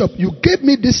 Bishop, you gave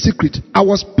me this secret. I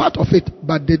was part of it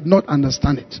but did not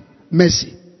understand it.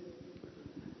 Mercy.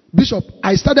 Bishop,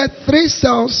 I started 3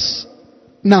 cells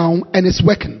now and it's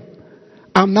working.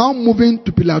 I'm now moving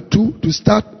to Pillar 2 to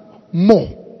start more.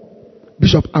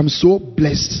 Bishop, I'm so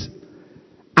blessed.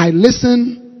 I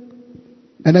listen,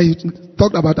 and then he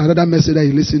talked about another message that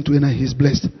he listened to and he's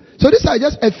blessed. So these are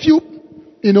just a few,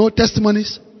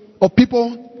 testimonies of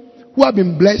people who have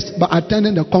been blessed by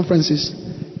attending the conferences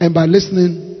and by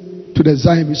listening to the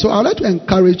Zion. So I'd like to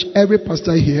encourage every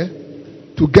pastor here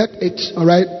to get it, all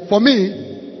right? For me,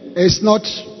 it's not,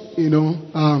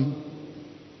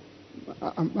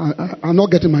 I'm not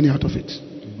getting money out of it,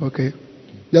 okay?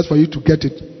 Just for you to get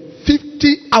it.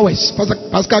 50 hours.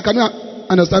 Pascal, can you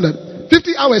understand that?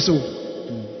 50 hours.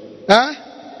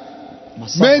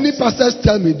 Many pastors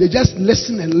tell me they just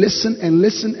listen and listen and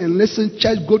listen and listen.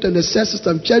 Church growth and the cell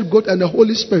system, church growth and the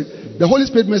Holy Spirit. The Holy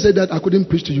Spirit message that I couldn't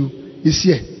preach to you is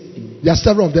here. There are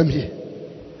several of them here.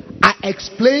 I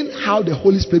explain how the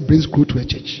Holy Spirit brings growth to a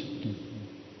church.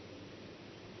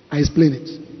 I explain it.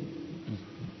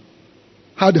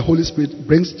 How the Holy Spirit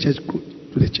brings church growth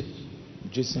to the church.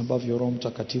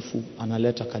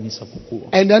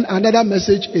 And then another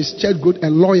message is church growth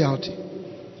and loyalty.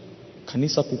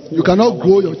 You cannot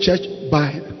grow your church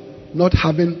by not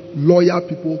having loyal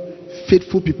people,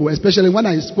 faithful people. Especially when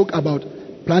I spoke about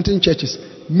planting churches.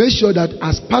 Make sure that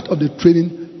as part of the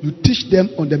training, you teach them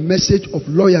on the message of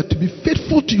loyalty, to be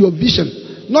faithful to your vision.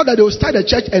 Not that they will start a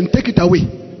church and take it away.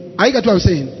 I get what I'm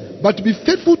saying. But to be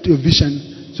faithful to your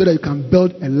vision so that you can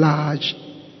build a large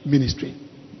ministry.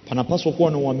 Panapaswa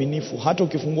kuwa na uaminifu. Hata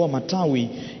ukifungua matawi,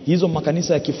 hizo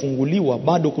makanisa yakifunguliwa,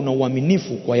 bado kuna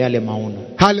uaminifu kwa yale maono.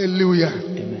 Hallelujah.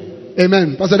 Amen.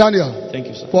 Amen. Pastor Daniel. Thank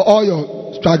you, sir. For all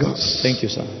your struggles. Thank you,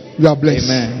 sir. You are blessed.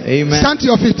 Amen. Amen. Stand to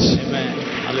your feet. Amen.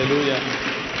 Hallelujah.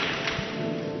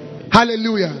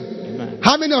 Hallelujah. Amen.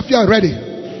 How many of you are ready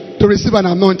to receive an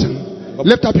anointing?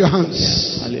 Lift up your hands.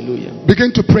 Yes. Hallelujah.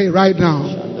 Begin to pray right now.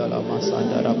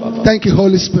 Thank you,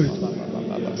 Holy Spirit.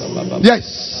 Yes,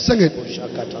 sing it.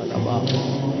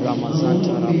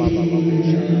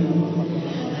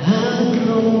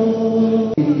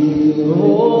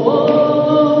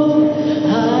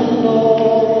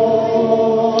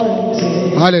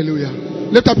 Hallelujah.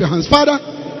 Lift up your hands. Father,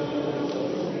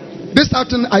 this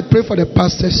afternoon I pray for the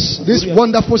pastors, these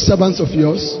wonderful servants of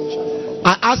yours.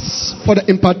 I ask for the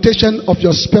impartation of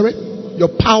your spirit, your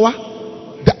power,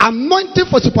 the anointing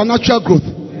for supernatural growth.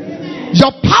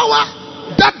 Your power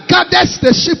that gathers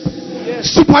the sheep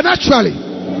supernaturally.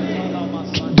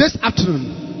 This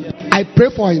afternoon, I pray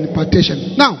for an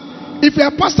impartation. Now, if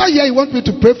you're a pastor here, you want me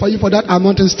to pray for you for that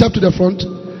anointing, step to the front.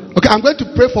 Okay, I'm going to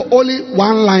pray for only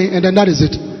one line and then that is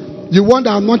it. You want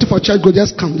the anointing for church, go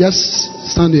just come, just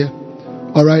stand here.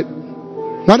 Alright.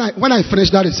 When I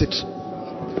finish, that is it.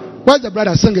 Where's the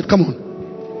brother? Sing it, come on.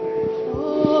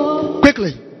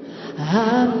 Quickly.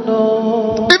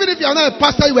 Even if you are not a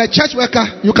pastor, you are a church worker,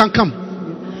 you can come.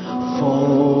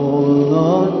 Fall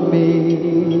on me,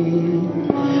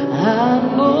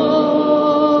 anointing.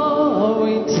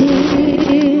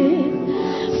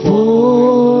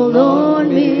 Fall on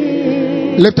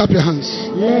me. Lift up your hands.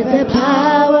 Let the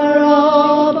power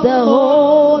of the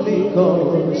Holy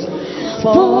Ghost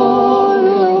fall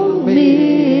on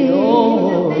me.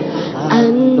 Oh,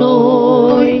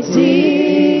 anointing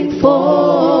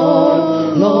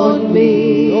fall on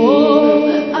me. Oh,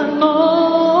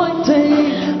 anointing,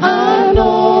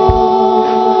 anointing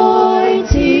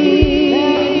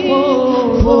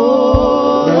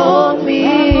fall on me.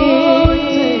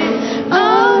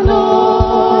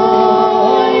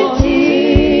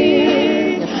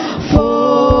 Anointing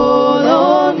fall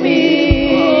on me.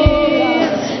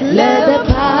 Let the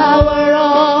power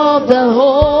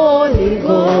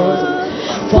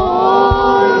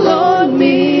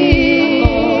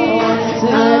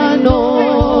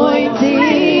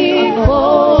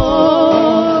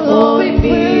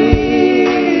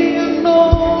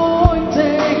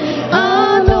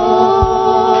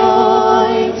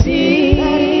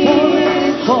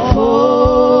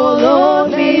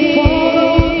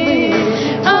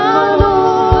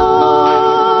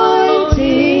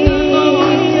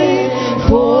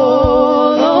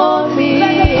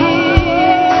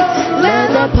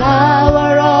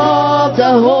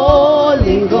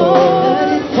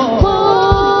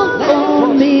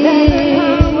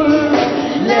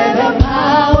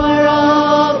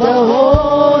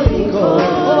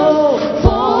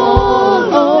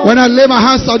I lay my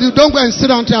hands on you, don't go and sit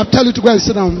down until I tell you to go and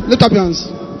sit down. Lift up your hands.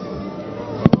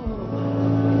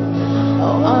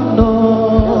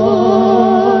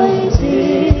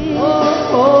 Anointing,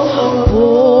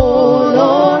 fall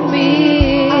on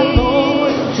me.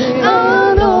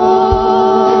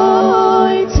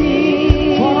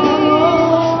 Anointing, fall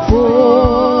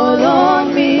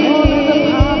on me.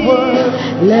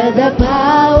 Let the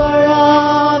power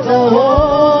of the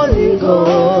Holy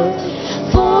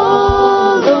Ghost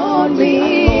fall on me.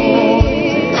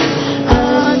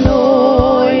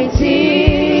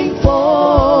 Anointing,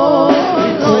 fall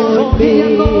on me.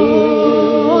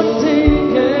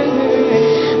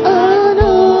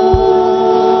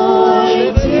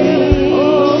 Anointing,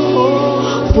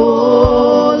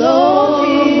 fall on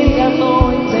me.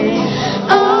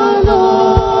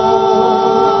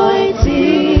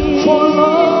 Anointing,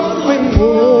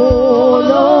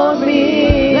 fall on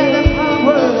me.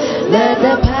 Let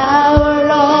the power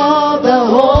of the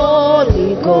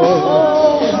Holy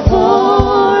Ghost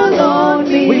fall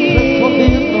on me.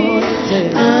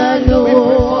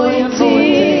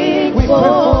 Anointing,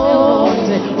 fall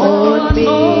on me.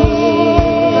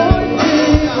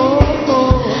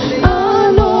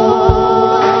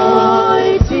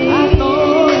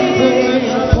 Anointing,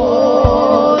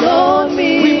 fall on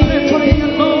me.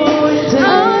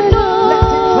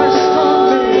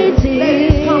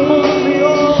 Anointing,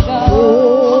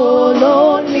 fall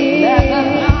on me.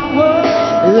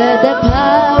 Let the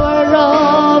power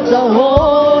of the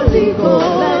Holy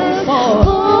Ghost fall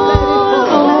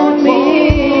on me.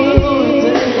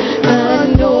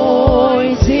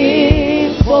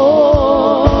 Anointing,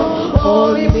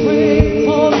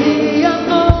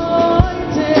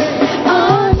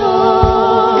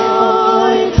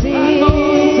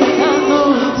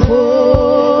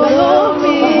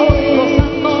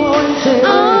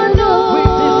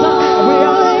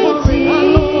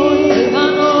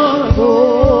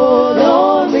 fall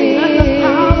on me.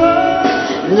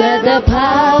 Let the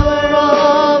power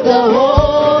of the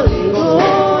Holy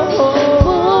Ghost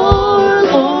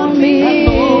fall on me.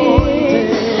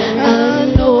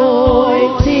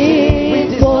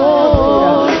 Anointing,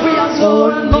 fall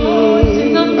on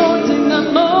me.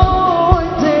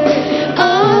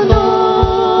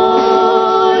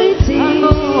 Anointing,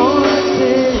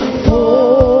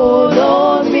 fall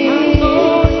on me.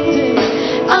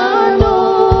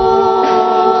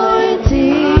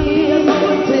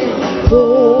 Anointing,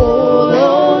 fall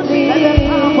on me.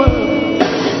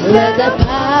 Let the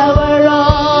power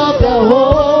of the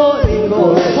Holy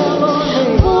Ghost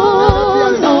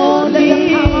fall on me.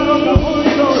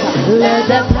 Let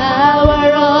the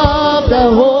power of the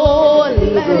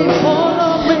Holy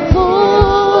Ghost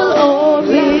fall on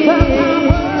me.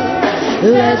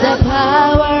 Let the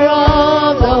power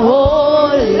of the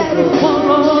Holy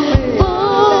Ghost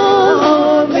fall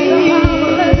on me.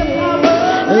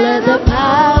 Let the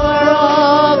power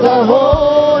of the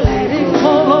Holy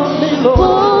Ghost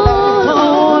fall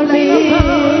on me.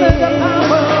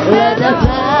 Let the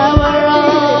power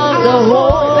of the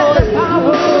Holy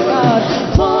Ghost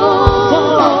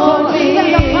fall on me.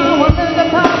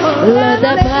 Let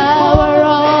the power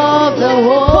of the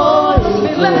Holy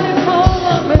Ghost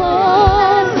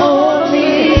fall on me.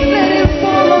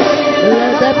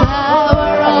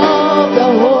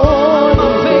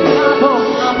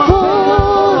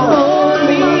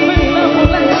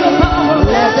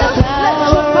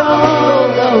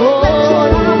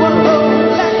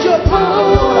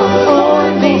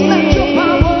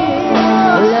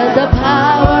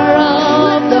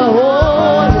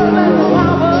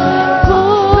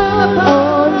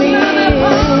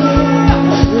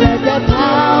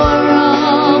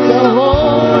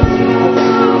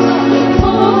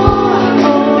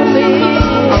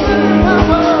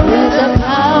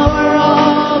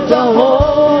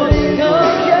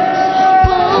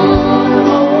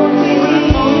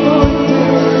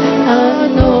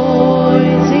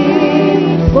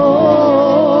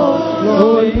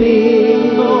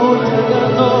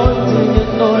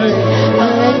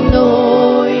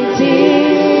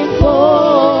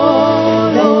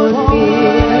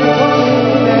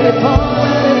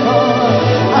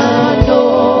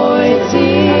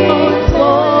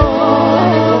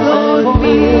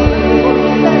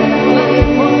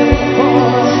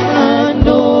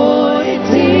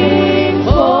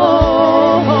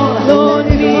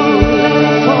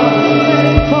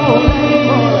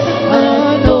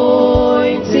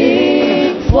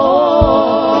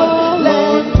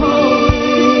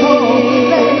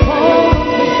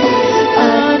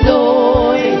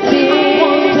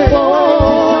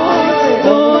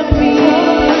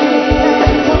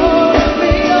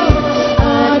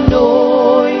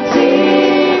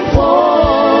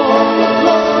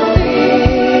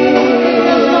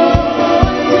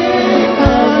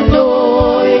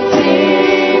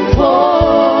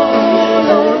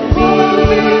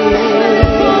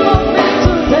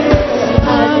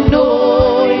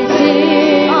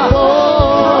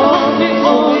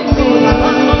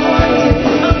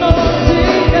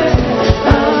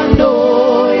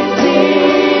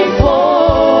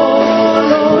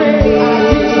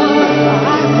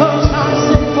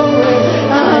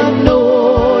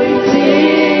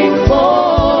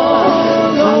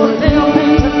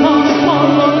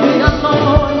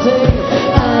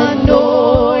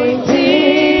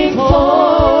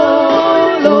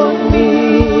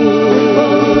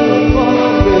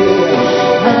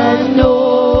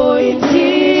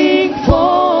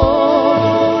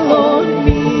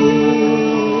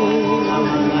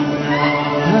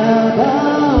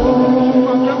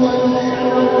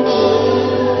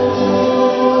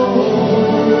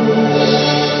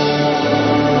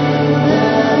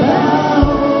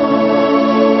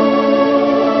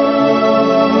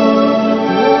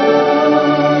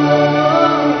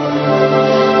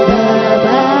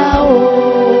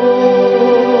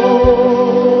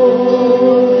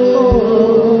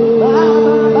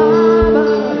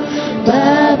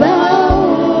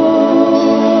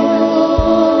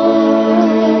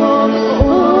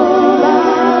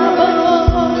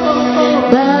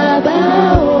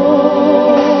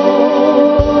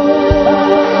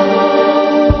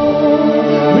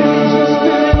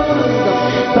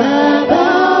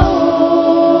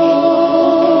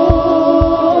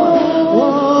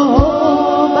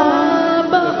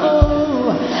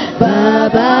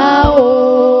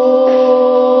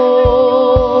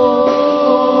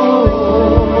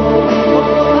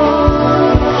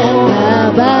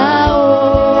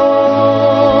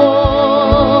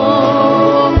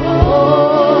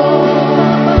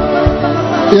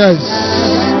 Yes.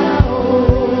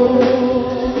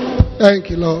 Thank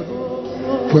you, Lord,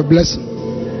 for a blessing.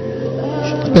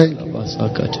 Thank you.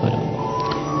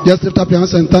 Just lift up your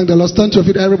hands and thank the Lord. Stand to your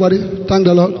feet, everybody. Thank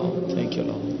the Lord. Thank you,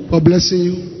 Lord. For blessing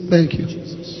you. Thank you.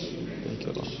 Thank you,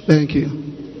 Lord. Thank you.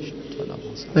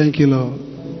 Thank you, Lord.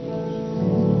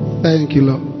 Thank you,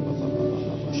 Lord.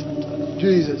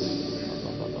 Jesus.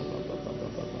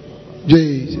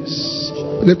 Jesus.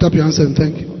 Lift up your hands and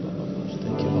thank you.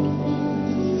 Thank you, Lord.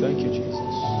 Thank you, Jesus.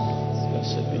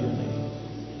 Blessed be your name.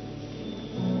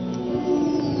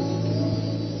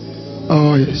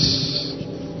 Oh, yes.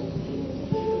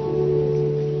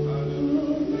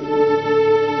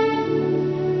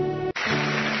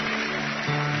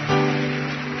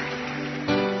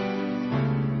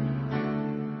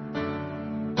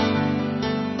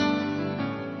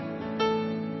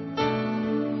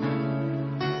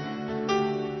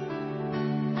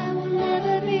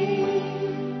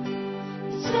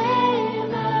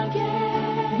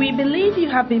 We believe you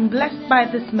have been blessed by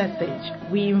this message.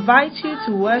 We invite you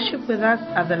to worship with us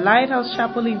at the Lighthouse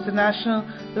Chapel International,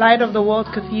 Light of the World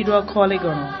Cathedral,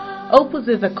 Kolegono,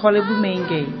 opposite the Kolebu main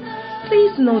gate.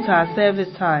 Please note our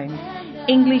service times.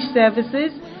 English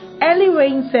services, early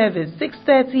rain service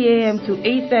 6:30 a.m. to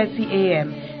 8:30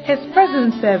 a.m., His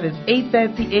Presence service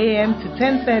 8:30 a.m. to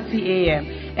 10:30 a.m.,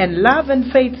 and Love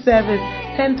and Faith service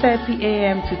 10:30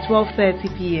 a.m. to 12:30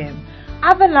 p.m.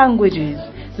 Other languages: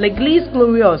 L'Église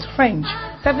Glorieuse French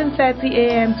 7:30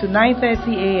 a.m. to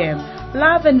 9:30 a.m.,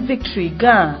 Love and Victory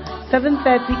Ghana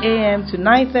 7:30 a.m. to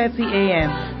 9:30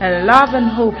 a.m., and Love and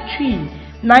Hope Tree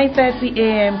 9:30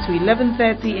 a.m. to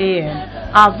 11:30 a.m.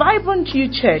 Our Vibrant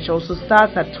Youth Church also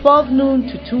starts at 12 noon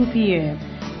to 2 p.m.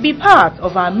 Be part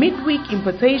of our midweek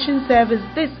impartation service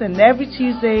this and every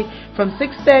Tuesday from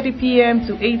 6:30 p.m.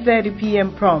 to 8:30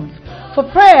 p.m. prompt. For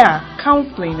prayer,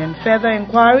 counseling, and further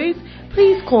inquiries,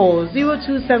 please call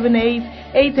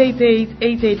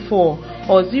 0278-888-884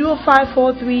 or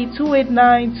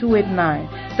 0543-289-289.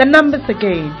 The numbers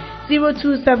again: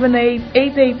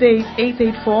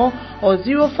 0278-888-884 or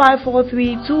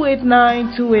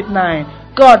 0543-289-289.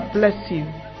 God bless you.